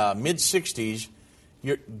been mid-'60s,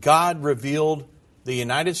 God revealed the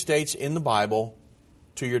United States in the Bible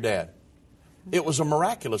to your dad. It was a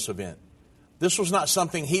miraculous event. This was not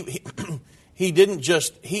something he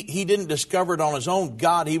didn't discover it on his own.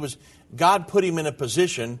 God put him in a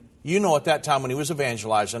position. You know, at that time when he was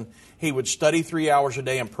evangelizing, he would study 3 hours a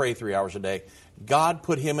day and pray 3 hours a day. God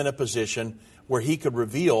put him in a position where he could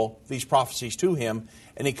reveal these prophecies to him,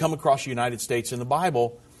 and he come across the United States in the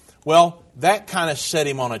Bible. Well, that kind of set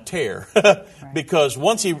him on a tear because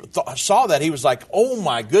once he saw that, he was like, oh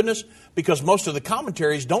my goodness, because most of the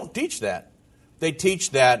commentaries don't teach that. They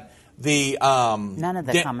teach that none of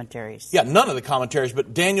the commentaries. Yeah, none of the commentaries,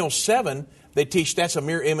 but Daniel 7, they teach that's a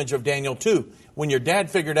mirror image of Daniel 2. When your dad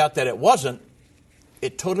figured out that it wasn't,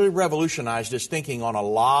 it totally revolutionized his thinking on a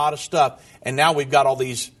lot of stuff. And now we've got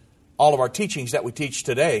all of our teachings that we teach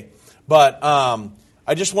today. But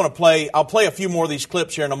I just want to I'll play a few more of these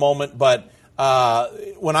clips here in a moment. But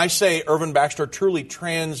when I say Irvin Baxter truly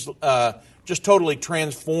just totally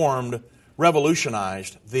transformed,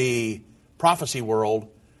 revolutionized the prophecy world,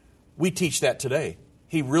 we teach that today.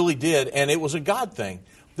 He really did, and it was a God thing.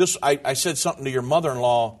 I said something to your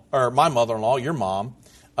mother-in-law, or my mother-in-law, your mom,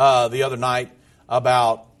 the other night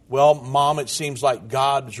about, well, Mom, it seems like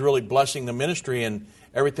God's really blessing the ministry and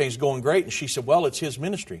everything's going great. And she said, well, it's His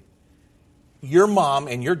ministry. Your mom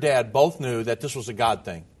and your dad both knew that this was a God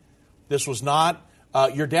thing. This was not,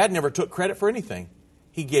 your dad never took credit for anything.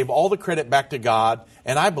 He gave all the credit back to God,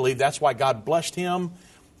 and I believe that's why God blessed him.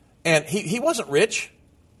 And he wasn't rich.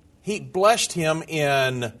 He blessed him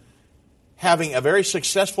in having a very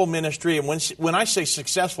successful ministry. And when I say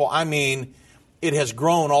successful, I mean it has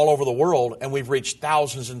grown all over the world, and we've reached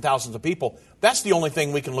thousands and thousands of people. That's the only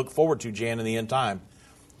thing we can look forward to, Jan, in the end time.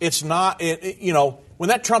 It's not, when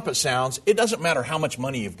that trumpet sounds, it doesn't matter how much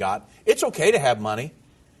money you've got. It's okay to have money.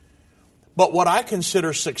 But what I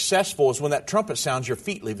consider successful is when that trumpet sounds, your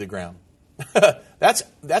feet leave the ground. That's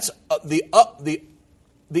the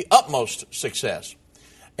utmost success.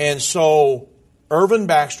 And so Irvin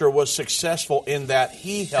Baxter was successful in that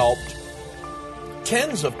he helped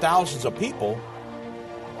tens of thousands of people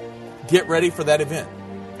get ready for that event.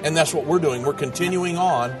 And that's what we're doing. We're continuing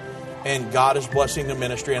on, and God is blessing the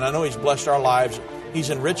ministry. And I know He's blessed our lives. He's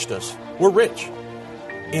enriched us. We're rich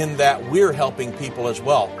in that we're helping people as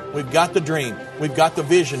well. We've got the dream. We've got the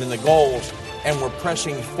vision and the goals, and we're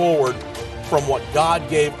pressing forward from what God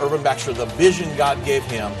gave Irvin Baxter, the vision God gave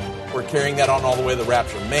him. We're carrying that on all the way to the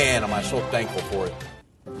rapture. Man, am I so thankful for it.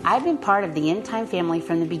 I've been part of the End Time family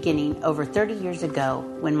from the beginning over 30 years ago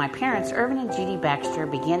when my parents, Irvin and Judy Baxter,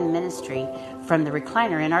 began ministry from the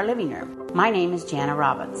recliner in our living room. My name is Jana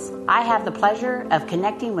Robbins. I have the pleasure of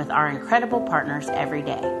connecting with our incredible partners every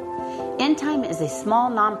day. End Time is a small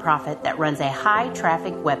nonprofit that runs a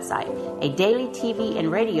high-traffic website, a daily TV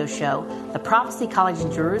and radio show, the Prophecy College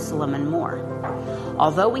in Jerusalem, and more.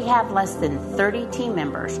 Although we have less than 30 team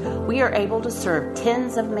members, we are able to serve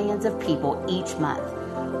tens of millions of people each month.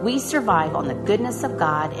 We survive on the goodness of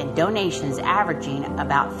God and donations averaging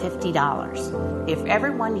about $50. If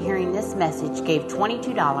everyone hearing this message gave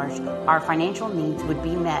 $22, our financial needs would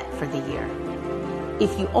be met for the year.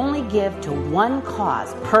 If you only give to one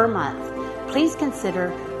cause per month, please consider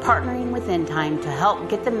partnering with End Time to help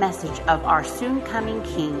get the message of our soon-coming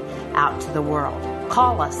King out to the world.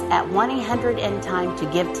 Call us at 1-800-END-TIME to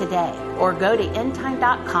give today, or go to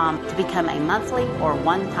endtime.com to become a monthly or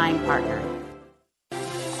one-time partner.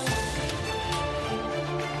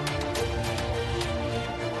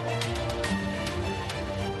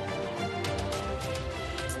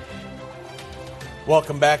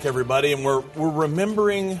 Welcome back, everybody, and we're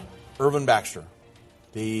remembering Irvin Baxter,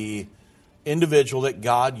 the individual that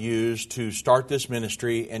God used to start this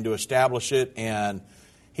ministry and to establish it. And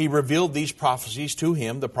He revealed these prophecies to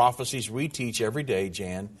him, the prophecies we teach every day,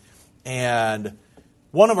 Jan. And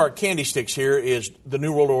one of our candy sticks here is The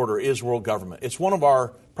New World Order is World Government. It's one of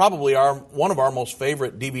our most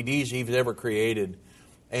favorite DVDs he's ever created.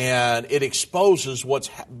 And it exposes what's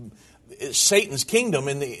Satan's kingdom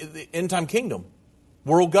in the end-time kingdom,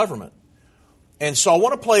 world government. And so I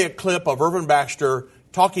want to play a clip of Irvin Baxter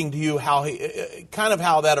talking to you how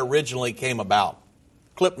that originally came about.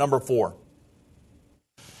 Clip number 4.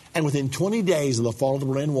 And within 20 days of the fall of the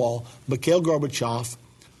Berlin Wall, Mikhail Gorbachev,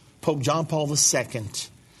 Pope John Paul II,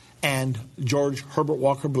 and George Herbert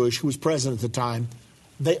Walker Bush, who was president at the time,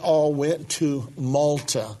 they all went to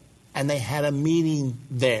Malta, and they had a meeting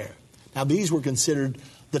there. Now, these were considered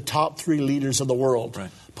the top 3 leaders of the world.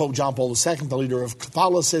 Right. Pope John Paul II, the leader of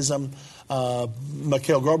Catholicism,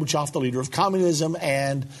 Mikhail Gorbachev, the leader of communism,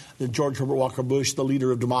 and George Herbert Walker Bush, the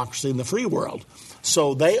leader of democracy in the free world.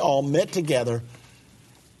 So they all met together,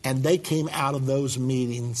 and they came out of those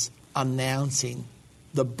meetings announcing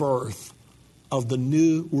the birth of the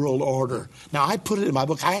New World Order. Now, I put it in my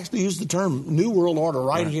book. I actually used the term New World Order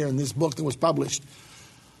right here in this book that was published.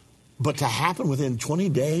 But to happen within 20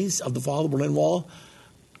 days of the fall of the Berlin Wall,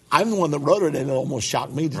 I'm the one that wrote it, and it almost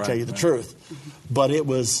shocked me, to tell you the truth. But it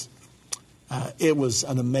was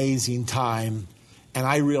an amazing time, and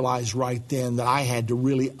I realized right then that I had to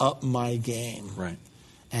really up my game. Right.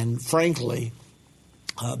 And frankly,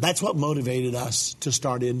 that's what motivated us to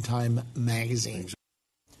start End Time Magazine.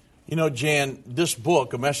 You know, Jan, this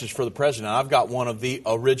book, A Message for the President, I've got one of the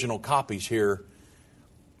original copies here.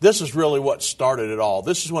 This is really what started it all.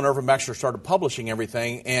 This is when Irvin Baxter started publishing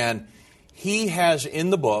everything, and he has in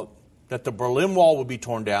the book that the Berlin Wall would be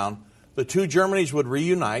torn down, the 2 Germanys would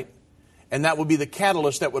reunite, and that would be the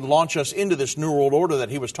catalyst that would launch us into this New World Order that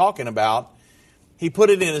he was talking about. He put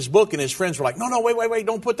it in his book, and his friends were like, no, wait,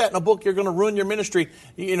 don't put that in a book. You're going to ruin your ministry.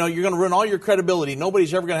 You know, you're going to ruin all your credibility.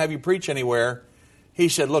 Nobody's ever going to have you preach anywhere. He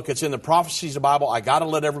said, look, it's in the prophecies of the Bible. I got to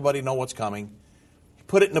let everybody know what's coming. He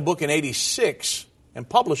put it in the book in 86 and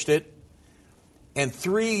published it. And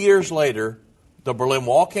 3 years later, the Berlin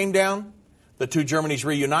Wall came down. The 2 Germanys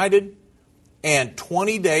reunited. And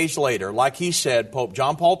 20 days later, like he said, Pope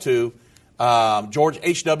John Paul II, George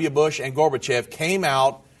H.W. Bush, and Gorbachev came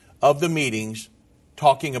out of the meetings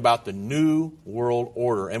talking about the New World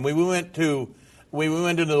Order. And we went into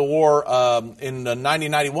the war in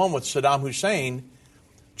 1991 with Saddam Hussein.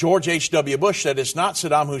 George H.W. Bush said it's not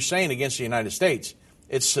Saddam Hussein against the United States.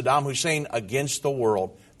 It's Saddam Hussein against the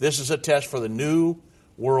world. This is a test for the New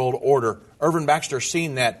World Order. Irvin Baxter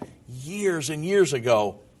seen that years and years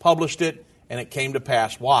ago, published it, and it came to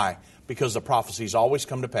pass. Why? Because the prophecies always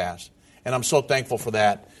come to pass. And I'm so thankful for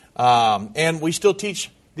that. And we still teach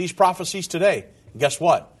these prophecies today. And guess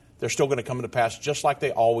what? They're still going to come to pass just like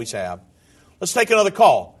they always have. Let's take another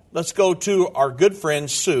call. Let's go to our good friend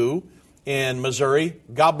Sue in Missouri.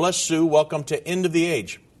 God bless Sue. Welcome to End of the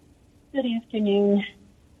Age. Good afternoon.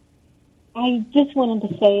 I just wanted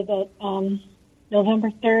to say that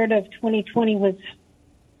November 3rd of 2020 was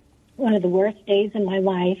one of the worst days in my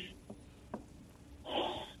life.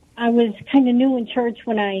 I was kind of new in church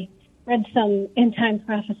when I read some end-time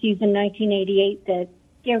prophecies in 1988 that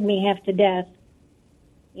scared me half to death.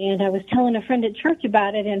 And I was telling a friend at church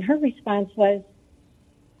about it, and her response was,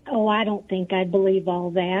 oh, I don't think I believe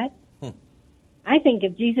all that. I think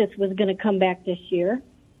if Jesus was going to come back this year,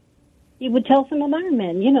 he would tell some of our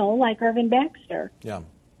men, like Irvin Baxter. Yeah.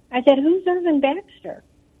 I said, who's Irvin Baxter?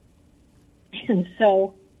 And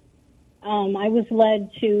so I was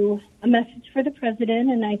led to A Message for the President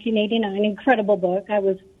in 1989, incredible book. I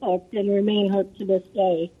was hooked and remain hooked to this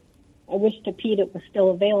day. I wish to Pete it was still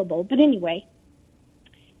available. But anyway,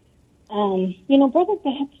 Brother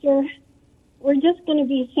Baxter, we're just going to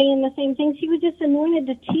be saying the same things. He was just anointed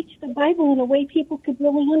to teach the Bible in a way people could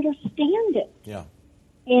really understand it. Yeah.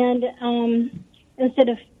 And instead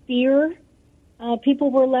of fear,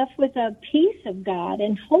 people were left with a peace of God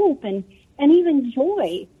and hope and even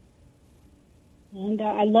joy. And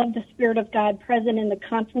I love the Spirit of God present in the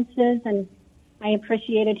conferences, and I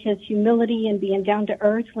appreciated his humility and being down to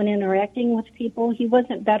earth when interacting with people. He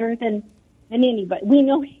wasn't better than anybody. We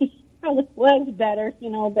know he probably was better,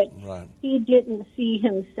 but right. He didn't see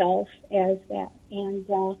himself as that. And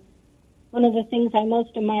one of the things I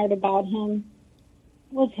most admired about him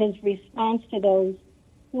was his response to those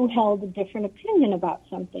who held a different opinion about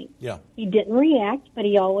something. Yeah. He didn't react, but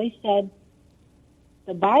he always said,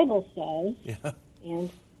 the Bible says, and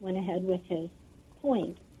went ahead with his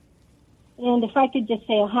point. And if I could just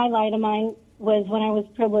say a highlight of mine was when I was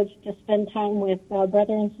privileged to spend time with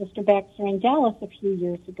Brother and Sister Baxter in Dallas a few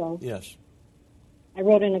years ago. Yes. I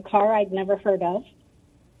rode in a car I'd never heard of.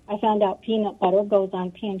 I found out peanut butter goes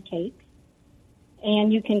on pancakes,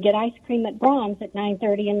 and you can get ice cream at Brahms at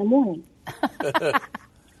 9:30 in the morning.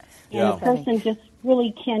 And a person just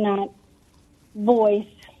really cannot voice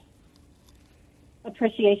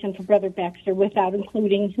appreciation for Brother Baxter without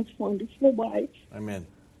including his wonderful wife. Amen.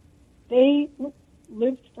 They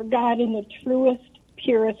lived for God in the truest,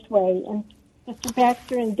 purest way. And Mr.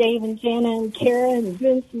 Baxter and Dave and Jana and Kara and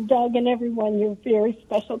Vince and Doug and everyone, you're very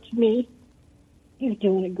special to me. You're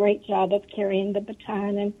doing a great job of carrying the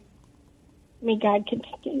baton, and may God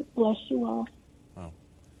continue to bless you all. Well,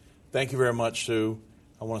 thank you very much, Sue.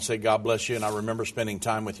 I want to say God bless you, and I remember spending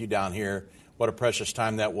time with you down here. What a precious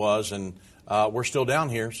time that was, and we're still down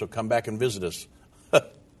here, so come back and visit us.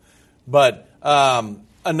 But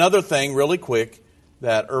another thing, really quick,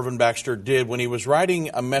 that Irvin Baxter did when he was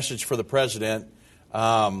writing a message for the president,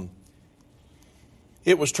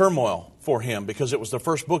 it was turmoil for him because it was the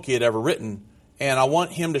first book he had ever written. And I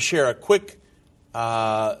want him to share a quick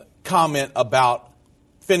comment about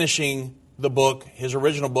finishing the book, his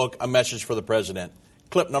original book, A Message for the President.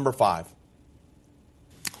 Clip number 5.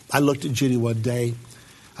 I looked at Judy one day.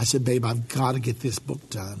 I said, babe, I've got to get this book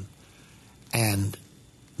done. And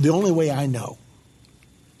the only way I know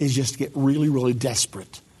is just to get really, really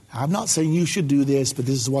desperate. I'm not saying you should do this, but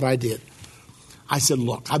this is what I did. I said,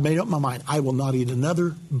 look, I made up my mind. I will not eat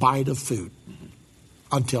another bite of food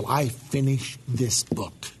until I finish this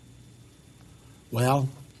book. Well,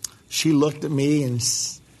 she looked at me, and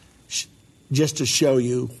just to show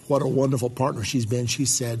you what a wonderful partner she's been, she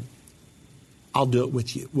said, I'll do it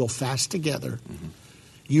with you. We'll fast together. Mm-hmm.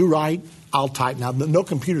 You write, I'll type. Now, no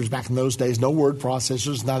computers back in those days, no word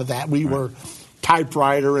processors, none of that. We were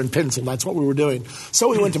typewriter and pencil. That's what we were doing. So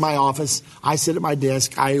we went to my office. I sit at my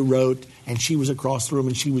desk. I wrote, and she was across the room,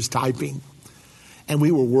 and she was typing. And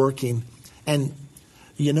we were working. And,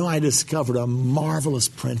 you know, I discovered a marvelous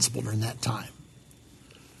principle during that time.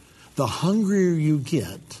 The hungrier you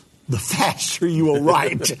get, the faster you will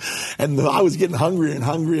write. And I was getting hungrier and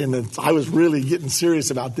hungrier, and I was really getting serious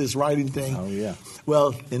about this writing thing. Oh, yeah.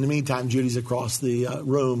 Well, in the meantime, Judy's across the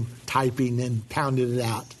room typing and pounding it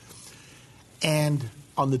out. And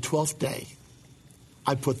on the 12th day,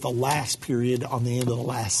 I put the last period on the end of the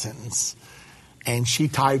last sentence. And she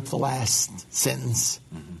typed the last sentence.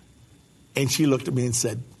 Mm-hmm. And she looked at me and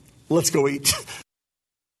said, let's go eat.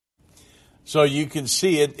 So you can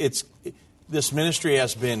see this ministry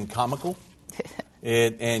has been comical.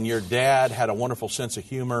 And your dad had a wonderful sense of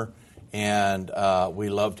humor. And we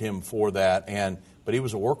loved him for that. But he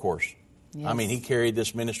was a workhorse. Yes. I mean, he carried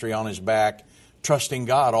this ministry on his back, trusting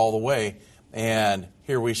God all the way. And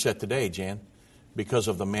here we sit today, Jan, because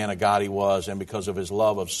of the man of God he was and because of his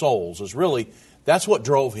love of souls. That's what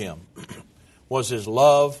drove him, was his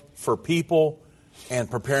love for people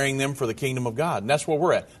and preparing them for the kingdom of God. And that's where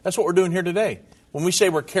we're at. That's what we're doing here today. When we say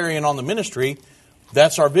we're carrying on the ministry,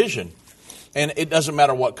 that's our vision. And it doesn't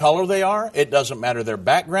matter what color they are. It doesn't matter their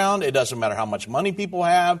background. It doesn't matter how much money people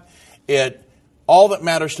have. All that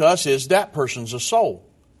matters to us is that person's a soul.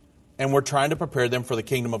 And we're trying to prepare them for the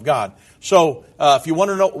kingdom of God. So if you want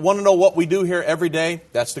to know what we do here every day,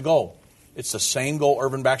 that's the goal. It's the same goal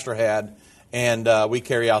Irvin Baxter had, and we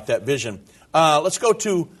carry out that vision. Let's go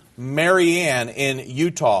to Marianne in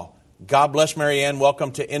Utah. God bless Marianne.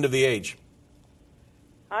 Welcome to End of the Age.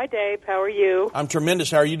 Hi, Dave. How are you? I'm tremendous.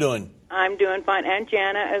 How are you doing? I'm doing fine, and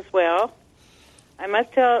Jana as well. I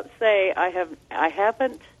must say I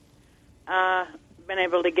haven't been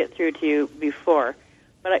able to get through to you before.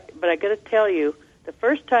 But I got to tell you, the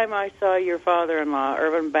first time I saw your father-in-law,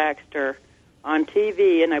 Irvin Baxter, on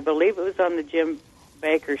TV, and I believe it was on the Jim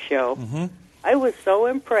Bakker show, mm-hmm. I was so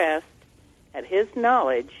impressed at his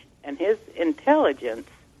knowledge and his intelligence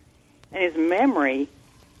and his memory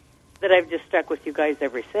that I've just stuck with you guys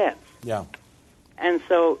ever since. Yeah. And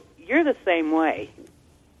so you're the same way.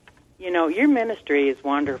 You know, your ministry is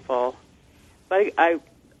wonderful, but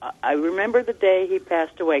I remember the day he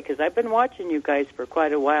passed away, because I've been watching you guys for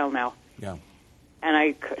quite a while now. Yeah. And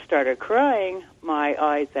I started crying my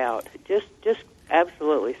eyes out, just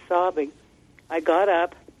absolutely sobbing. I got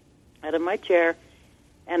up out of my chair,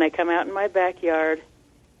 and I come out in my backyard,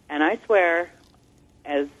 and I swear,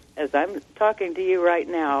 as I'm talking to you right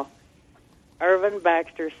now, Irvin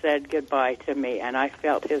Baxter said goodbye to me, and I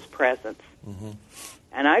felt his presence. Mm-hmm.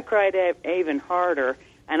 And I cried even harder.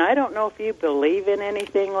 And I don't know if you believe in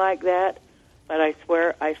anything like that, but I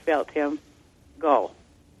swear I felt him go.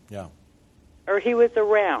 Yeah. Or he was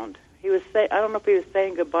around. I don't know if he was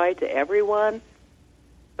saying goodbye to everyone,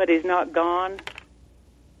 but he's not gone.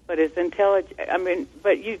 But his intelligence,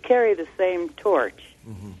 but you carry the same torch.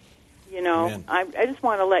 Mm-hmm. You know, I just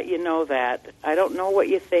want to let you know that. I don't know what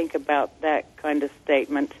you think about that kind of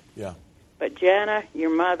statement. Yeah. But Jana, your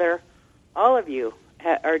mother, all of you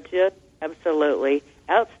are just absolutely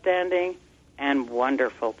outstanding and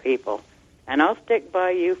wonderful people. And I'll stick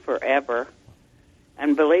by you forever.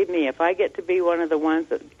 And believe me, if I get to be one of the ones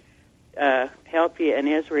that help you in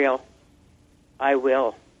Israel, I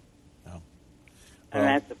will. Oh. And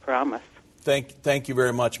that's a promise. Thank you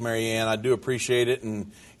very much, Mary Ann. I do appreciate it.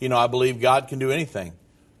 And, you know, I believe God can do anything.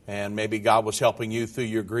 And maybe God was helping you through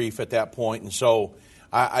your grief at that point. And so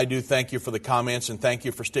I do thank you for the comments and thank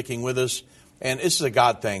you for sticking with us. And this is a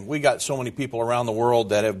God thing. We got so many people around the world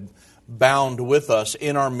that have bound with us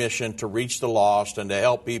in our mission to reach the lost and to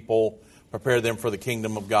help people, prepare them for the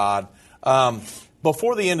kingdom of God.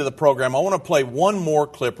 Before the end of the program, I want to play one more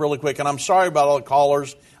clip really quick. And I'm sorry about all the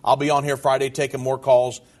callers. I'll be on here Friday taking more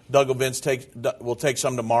calls. Doug will take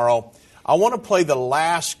some tomorrow. I want to play the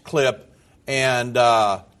last clip, and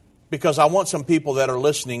because I want some people that are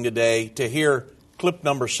listening today to hear clip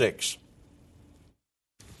number 6.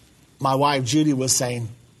 My wife, Judy, was saying,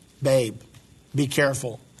 babe, be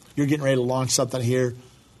careful. You're getting ready to launch something here.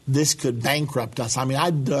 This could bankrupt us. I mean,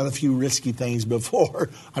 I've done a few risky things before.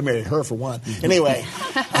 I married her for one. Anyway.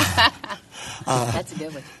 That's a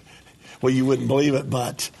good one. Well, you wouldn't believe it,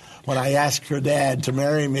 but when I asked her dad to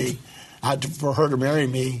marry me, for her to marry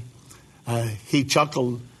me, he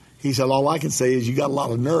chuckled. He said, all I can say is you got a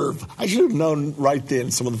lot of nerve. I should have known right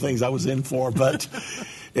then some of the things I was in for, but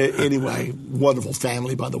anyway, wonderful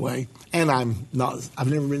family, by the way. And I've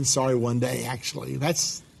never been sorry one day, actually.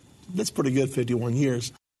 That's pretty good, 51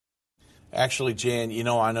 years. Actually, Jan, you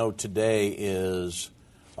know, I know today is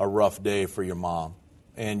a rough day for your mom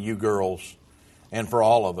and you girls and for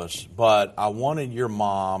all of us, but I wanted your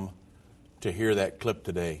mom to hear that clip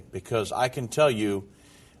today because I can tell you,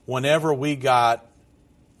 whenever we could,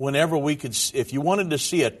 if you wanted to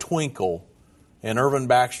see a twinkle in Irvin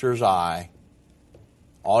Baxter's eye,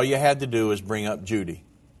 all you had to do is bring up Judy.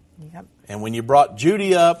 Yep. And when you brought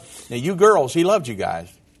Judy up, now you girls, he loved you guys.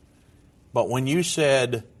 But when you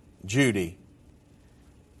said Judy,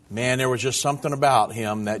 man, there was just something about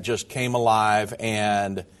him that just came alive,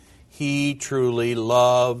 and he truly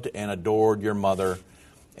loved and adored your mother,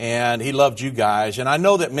 and he loved you guys. And I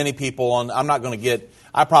know that many people,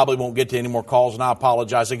 I probably won't get to any more calls, and I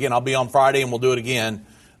apologize. Again, I'll be on Friday, and we'll do it again.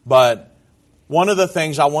 But one of the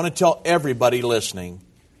things I want to tell everybody listening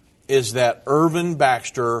is that Irvin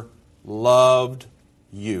Baxter loved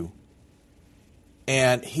you.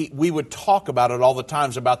 And we would talk about it all the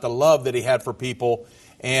times, about the love that he had for people.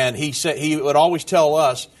 And he said he would always tell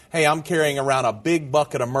us, hey, I'm carrying around a big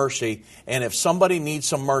bucket of mercy, and if somebody needs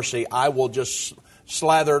some mercy, I will just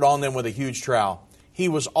slather it on them with a huge trowel. He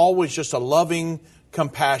was always just a loving,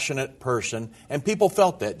 compassionate person, and people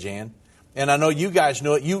felt that, Jan. And I know you guys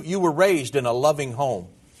knew it. You were raised in a loving home.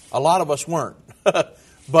 A lot of us weren't.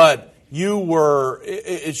 But you were,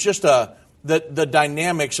 it's just the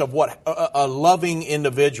dynamics of what a loving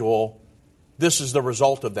individual, this is the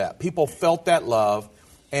result of that. People felt that love,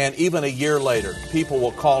 and even a year later, people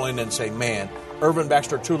will call in and say, man, Irvin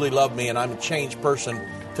Baxter truly loved me, and I'm a changed person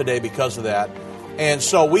today because of that. And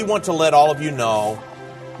so we want to let all of you know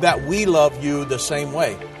that we love you the same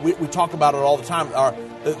way. We talk about it all the time.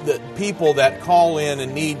 The people that call in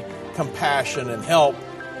and need compassion and help,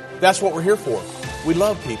 that's what we're here for. We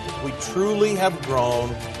love people. We truly have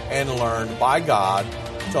grown and learned by God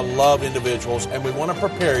to love individuals, and we want to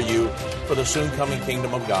prepare you for the soon coming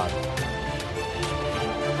kingdom of God.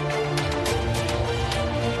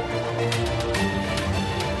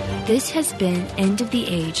 This has been End of the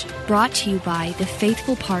Age, brought to you by the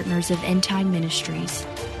faithful partners of End Time Ministries.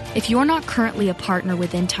 If you're not currently a partner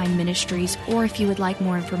with End Time Ministries, or if you would like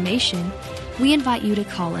more information, we invite you to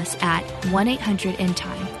call us at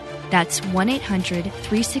 1-800-END-TIME. That's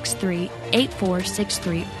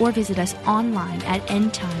 1-800-363-8463, or visit us online at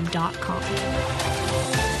endtime.com.